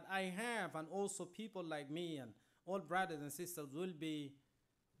that I have, and also people like me and all brothers and sisters, will be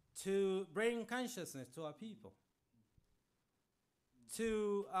to bring consciousness to our people.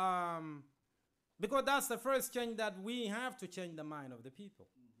 To because that's the first change, that we have to change the mind of the people.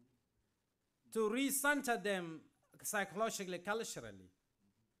 To recenter them psychologically, culturally.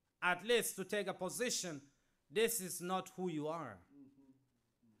 At least to take a position, this is not who you are.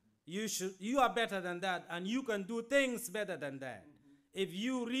 You are better than that, and you can do things better than that. If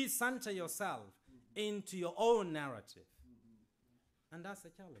you recenter yourself into your own narrative. And that's a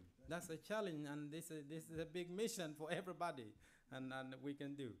challenge. That's a challenge, and this is a big mission for everybody, and we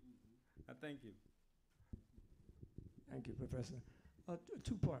can do. Thank you. Thank you, Professor.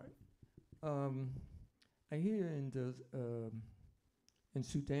 Two-part. I hear in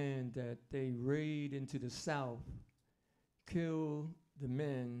Sudan that they raid into the south, kill the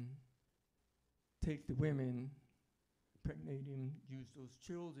men, take the women, impregnate them, use those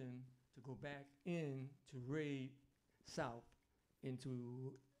children to go back in to raid south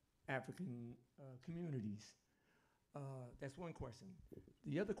into African communities. That's one question.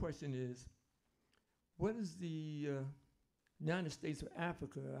 The other question is, what is the United States of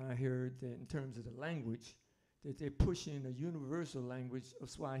Africa, I heard that in terms of the language, that they're pushing a universal language of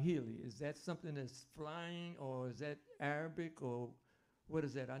Swahili. Is that something that's flying, or is that Arabic, or what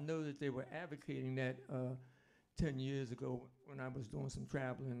is that? I know that they were advocating that 10 years ago when I was doing some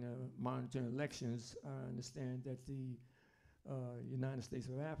traveling, monitoring elections. I understand that the United States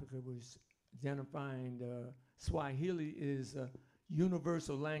of Africa was identifying Swahili is a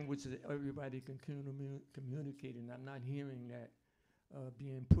universal language that everybody can communicate, and I'm not hearing that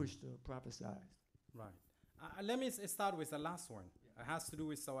being pushed or prophesied. Right. Let me start with the last one. Yeah. It has to do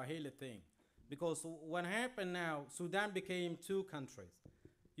with Swahili thing. Because what happened now, Sudan became two countries.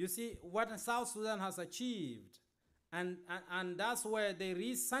 You see, what South Sudan has achieved, and that's where they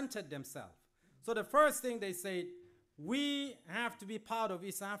recentered themselves. So the first thing they said, we have to be part of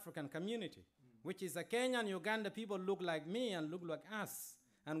East African community, which is a Kenyan, Uganda people look like me and look like us,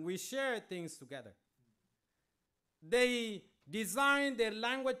 and we share things together. They designed their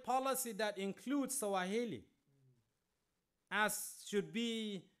language policy that includes Swahili as should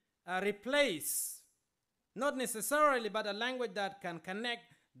be replaced, not necessarily, but a language that can connect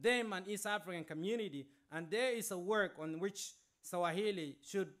them and East African community. And there is a work on which Swahili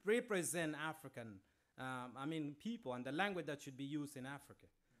should represent African, people, and the language that should be used in Africa.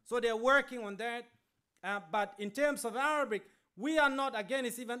 So they're working on that. But in terms of Arabic, We are not, again,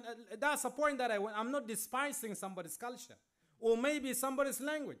 it's even, that's a point that I'm not despising somebody's culture or maybe somebody's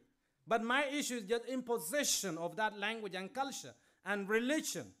language. But my issue is just imposition of that language and culture and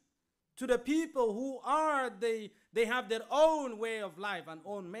religion to the people who are, they have their own way of life and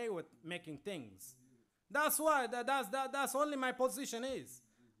own way of making things. That's why, that's only my position is.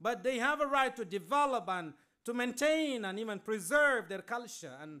 But they have a right to develop and to maintain and even preserve their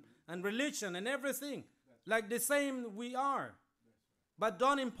culture and religion and everything. Like the same we are. But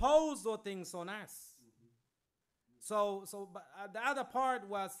don't impose those things on us. But the other part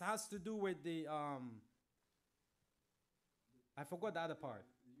has to do with the, I forgot the other part.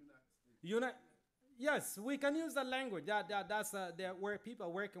 Yes, we can use the language. That's where people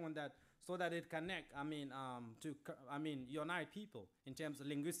are working on that so that it connect. Unite people in terms of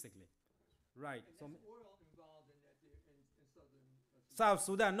linguistically, right? So Oil involved in that in southern South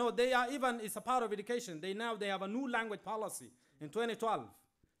Sudan. No, they are even. It's a part of education. They have a new language policy in 2012.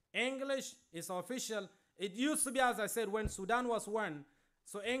 English is official. It used to be, as I said, when Sudan was one,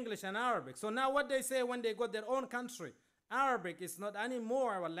 so English and Arabic. So now what they say when they got their own country, Arabic is not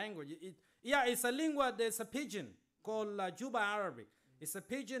anymore our language. It's a lingua, there's a pidgin called Juba Arabic. It's a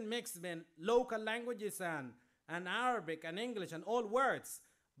pidgin mixed with local languages and Arabic and English and all words.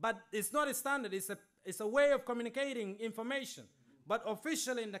 But it's not a standard, it's a way of communicating information. But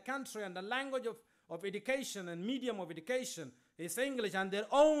officially in the country and the language of education and medium of education is English and their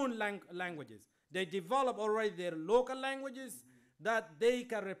own languages. They develop already their local languages that they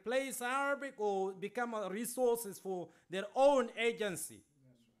can replace Arabic or become resources for their own agency.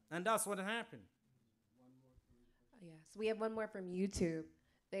 And that's what happened. Yes, we have one more from YouTube.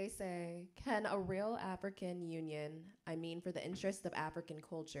 They say, can a real African union, I mean for the interest of African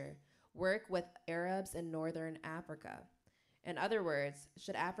culture, work with Arabs in Northern Africa? In other words,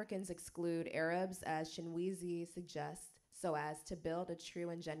 should Africans exclude Arabs, as Shinwizi suggests, so as to build a true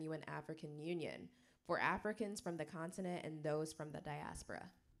and genuine African union for Africans from the continent and those from the diaspora?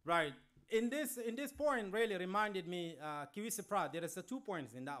 Right. In this point really reminded me, Kiwisi Pratt, there is 2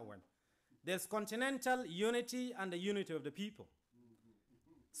 points in that one. There's continental unity and the unity of the people.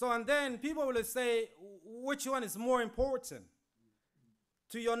 So, and then people will say, which one is more important?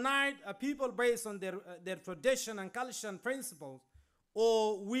 To unite a people based on their tradition and culture and principles,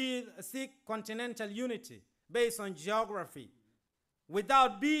 or we seek continental unity based on geography,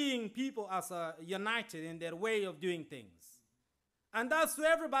 without being people as united in their way of doing things. And that's to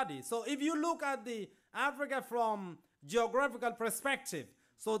everybody. So if you look at the Africa from geographical perspective,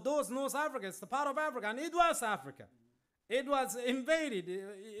 so those North Africa is the part of Africa, and it was Africa. It was invaded,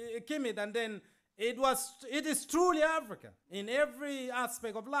 it came it, and then it is truly Africa in every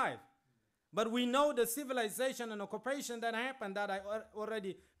aspect of life. But we know the civilization and occupation that happened that I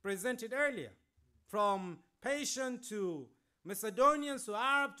already presented earlier, from Persian to Macedonians to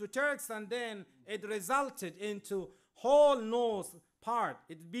Arab to Turks, and then it resulted into whole north part.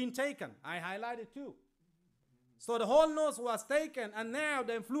 It's been taken. I highlighted too. So the whole north was taken, and now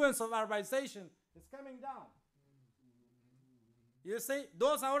the influence of Arabization is coming down. You see,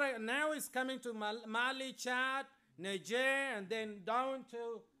 those are already, now it's coming to Mali, Chad, Niger, and then down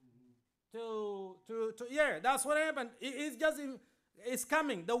to yeah, that's what happened. It's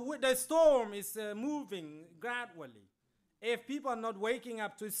coming. The storm is moving gradually. If people are not waking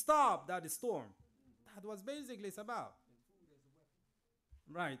up to stop that storm, that was basically it's about.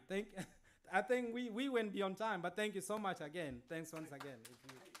 Right. I think we went beyond time, but thank you so much again. Thanks once again.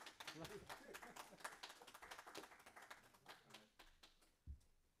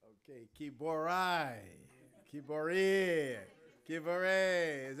 Okay, Kibore.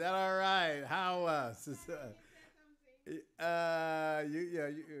 Is that all right? How sister? She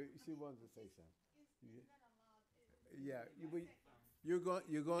wants to say something. Yeah, you're going.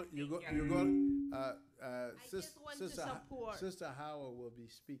 Sister Howard will be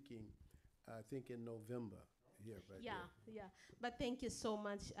speaking, I think, in November here. Right Yeah. But thank you so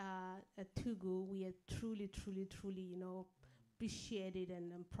much, Tugu. We are truly, appreciated,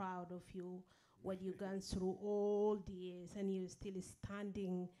 and I'm proud of you, what you've gone through all the years, and you're still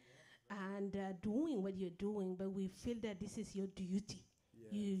standing and doing what you're doing. But we feel that this is your duty.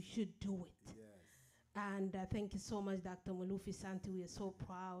 Yes. You should do it. Yes. And thank you so much, Dr. Molefi Asante. We are so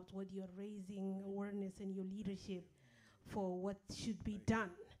proud what you're raising awareness and your leadership for what should be done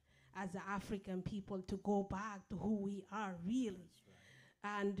as the African people to go back to who we are really.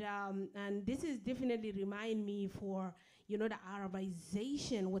 Right. And this is definitely remind me for, the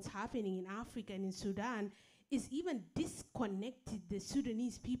Arabization, what's happening in Africa and in Sudan is even disconnected the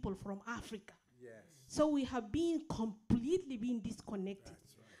Sudanese people from Africa. Yes. So we have been completely disconnected.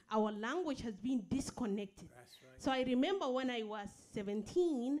 our language has been disconnected. That's right. So I remember when I was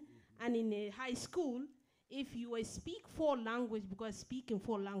 17 and in high school, if you speak four language, because speaking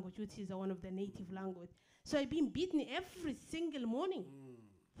four language, which is one of the native language, so I've been beaten every single morning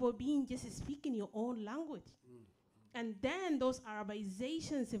for being just speaking your own language. And then those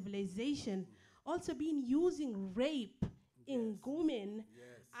Arabization civilization also been using rape in women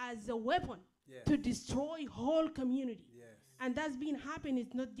as a weapon to destroy whole community. And that's been happening.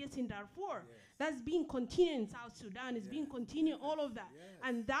 It's not just in Darfur. That's been continuing in South Sudan. It's been continuing all of that.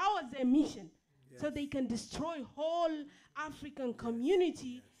 And that was their mission. So they can destroy whole African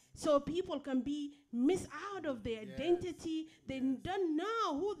community so people can be missed out of their identity. They don't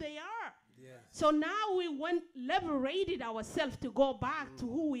know who they are. So now we want liberated ourselves to go back to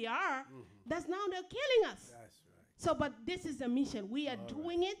who we are. That's now they're killing us. That's right. So, but this is a mission. We are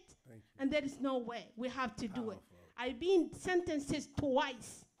doing it, Thank you. and there is no way. We have to do it. Powerful. I've been sentenced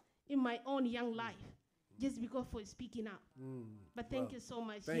twice in my own young life just because for speaking out. But thank you so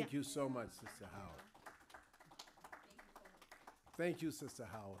much. Thank you so much, Sister Howard. Thank you, Sister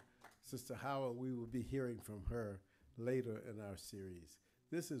Howard. Sister Howard, we will be hearing from her later in our series.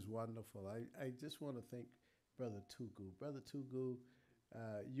 This is wonderful. I just want to thank Brother Tugu. Brother Tugu,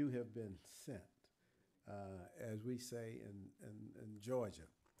 you have been sent, as we say in Georgia.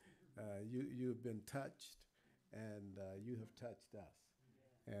 You've been touched, and you have touched us.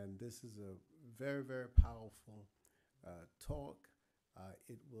 And this is a very, very powerful talk.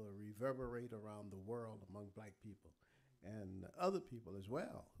 It will reverberate around the world among black people and other people as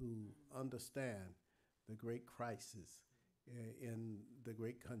well who understand the great crisis in the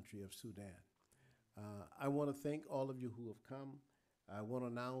great country of Sudan. I want to thank all of you who have come. I want to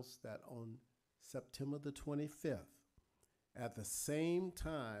announce that on September the 25th, at the same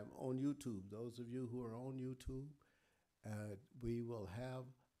time on YouTube, those of you who are on YouTube, we will have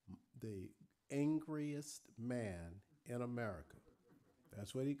the angriest man in America.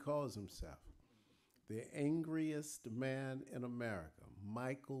 That's what he calls himself. The angriest man in America,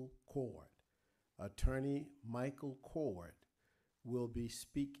 Michael Cord. Attorney Michael Cord will be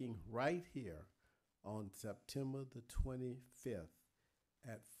speaking right here on September the 25th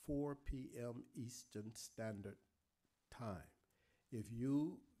at 4 p.m. Eastern Standard Time. If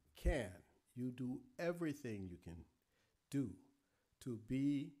you can, you do everything you can do to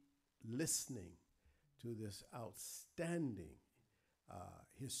be listening to this outstanding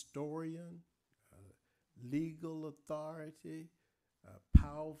historian, legal authority,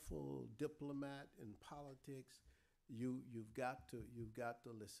 powerful diplomat in politics. You've got to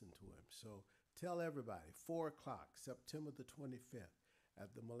listen to him. So tell everybody, 4 o'clock, September the 25th,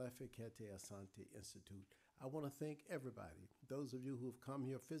 at the Molefi Kete Asante Institute. I want to thank everybody, those of you who have come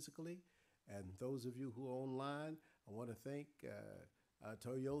here physically and those of you who are online. I want to thank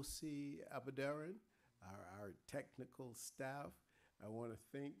Toyosi Abadaran, our technical staff. I want to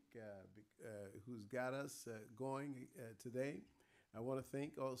thank who's got us going today. I want to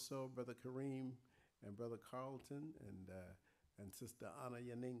thank also Brother Kareem and Brother Carlton and Sister Anna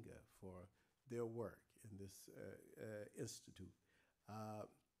Yaninga for their work in this institute.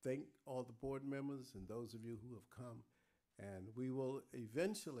 Thank all the board members and those of you who have come. And we will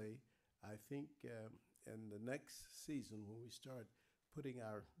eventually, I think, in the next season when we start putting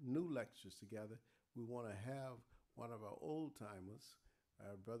our new lectures together, we want to have one of our old timers,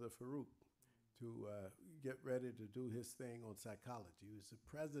 Brother Farouk, to get ready to do his thing on psychology. He was the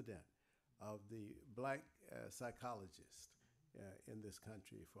president of the black psychologists in this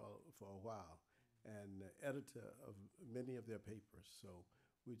country for a while, and editor of many of their papers. So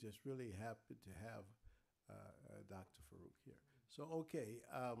we're just really happy to have Dr. Farouk here. So, okay,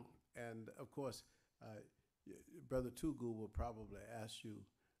 and of course, Brother Tugu will probably ask you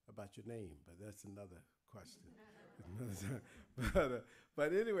about your name, but that's another question.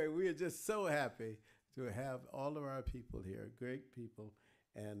 but anyway, we are just so happy to have all of our people here, great people,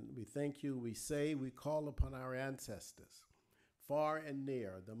 and we thank you. We call upon our ancestors, far and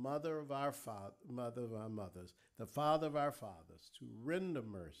near, the mother of our mother of our mothers, the father of our fathers, to render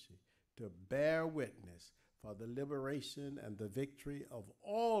mercy, to bear witness for the liberation and the victory of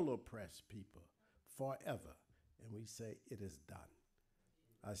all oppressed people forever. And we say, it is done.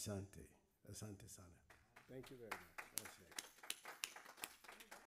 Asante. Asante sana. Thank you very much.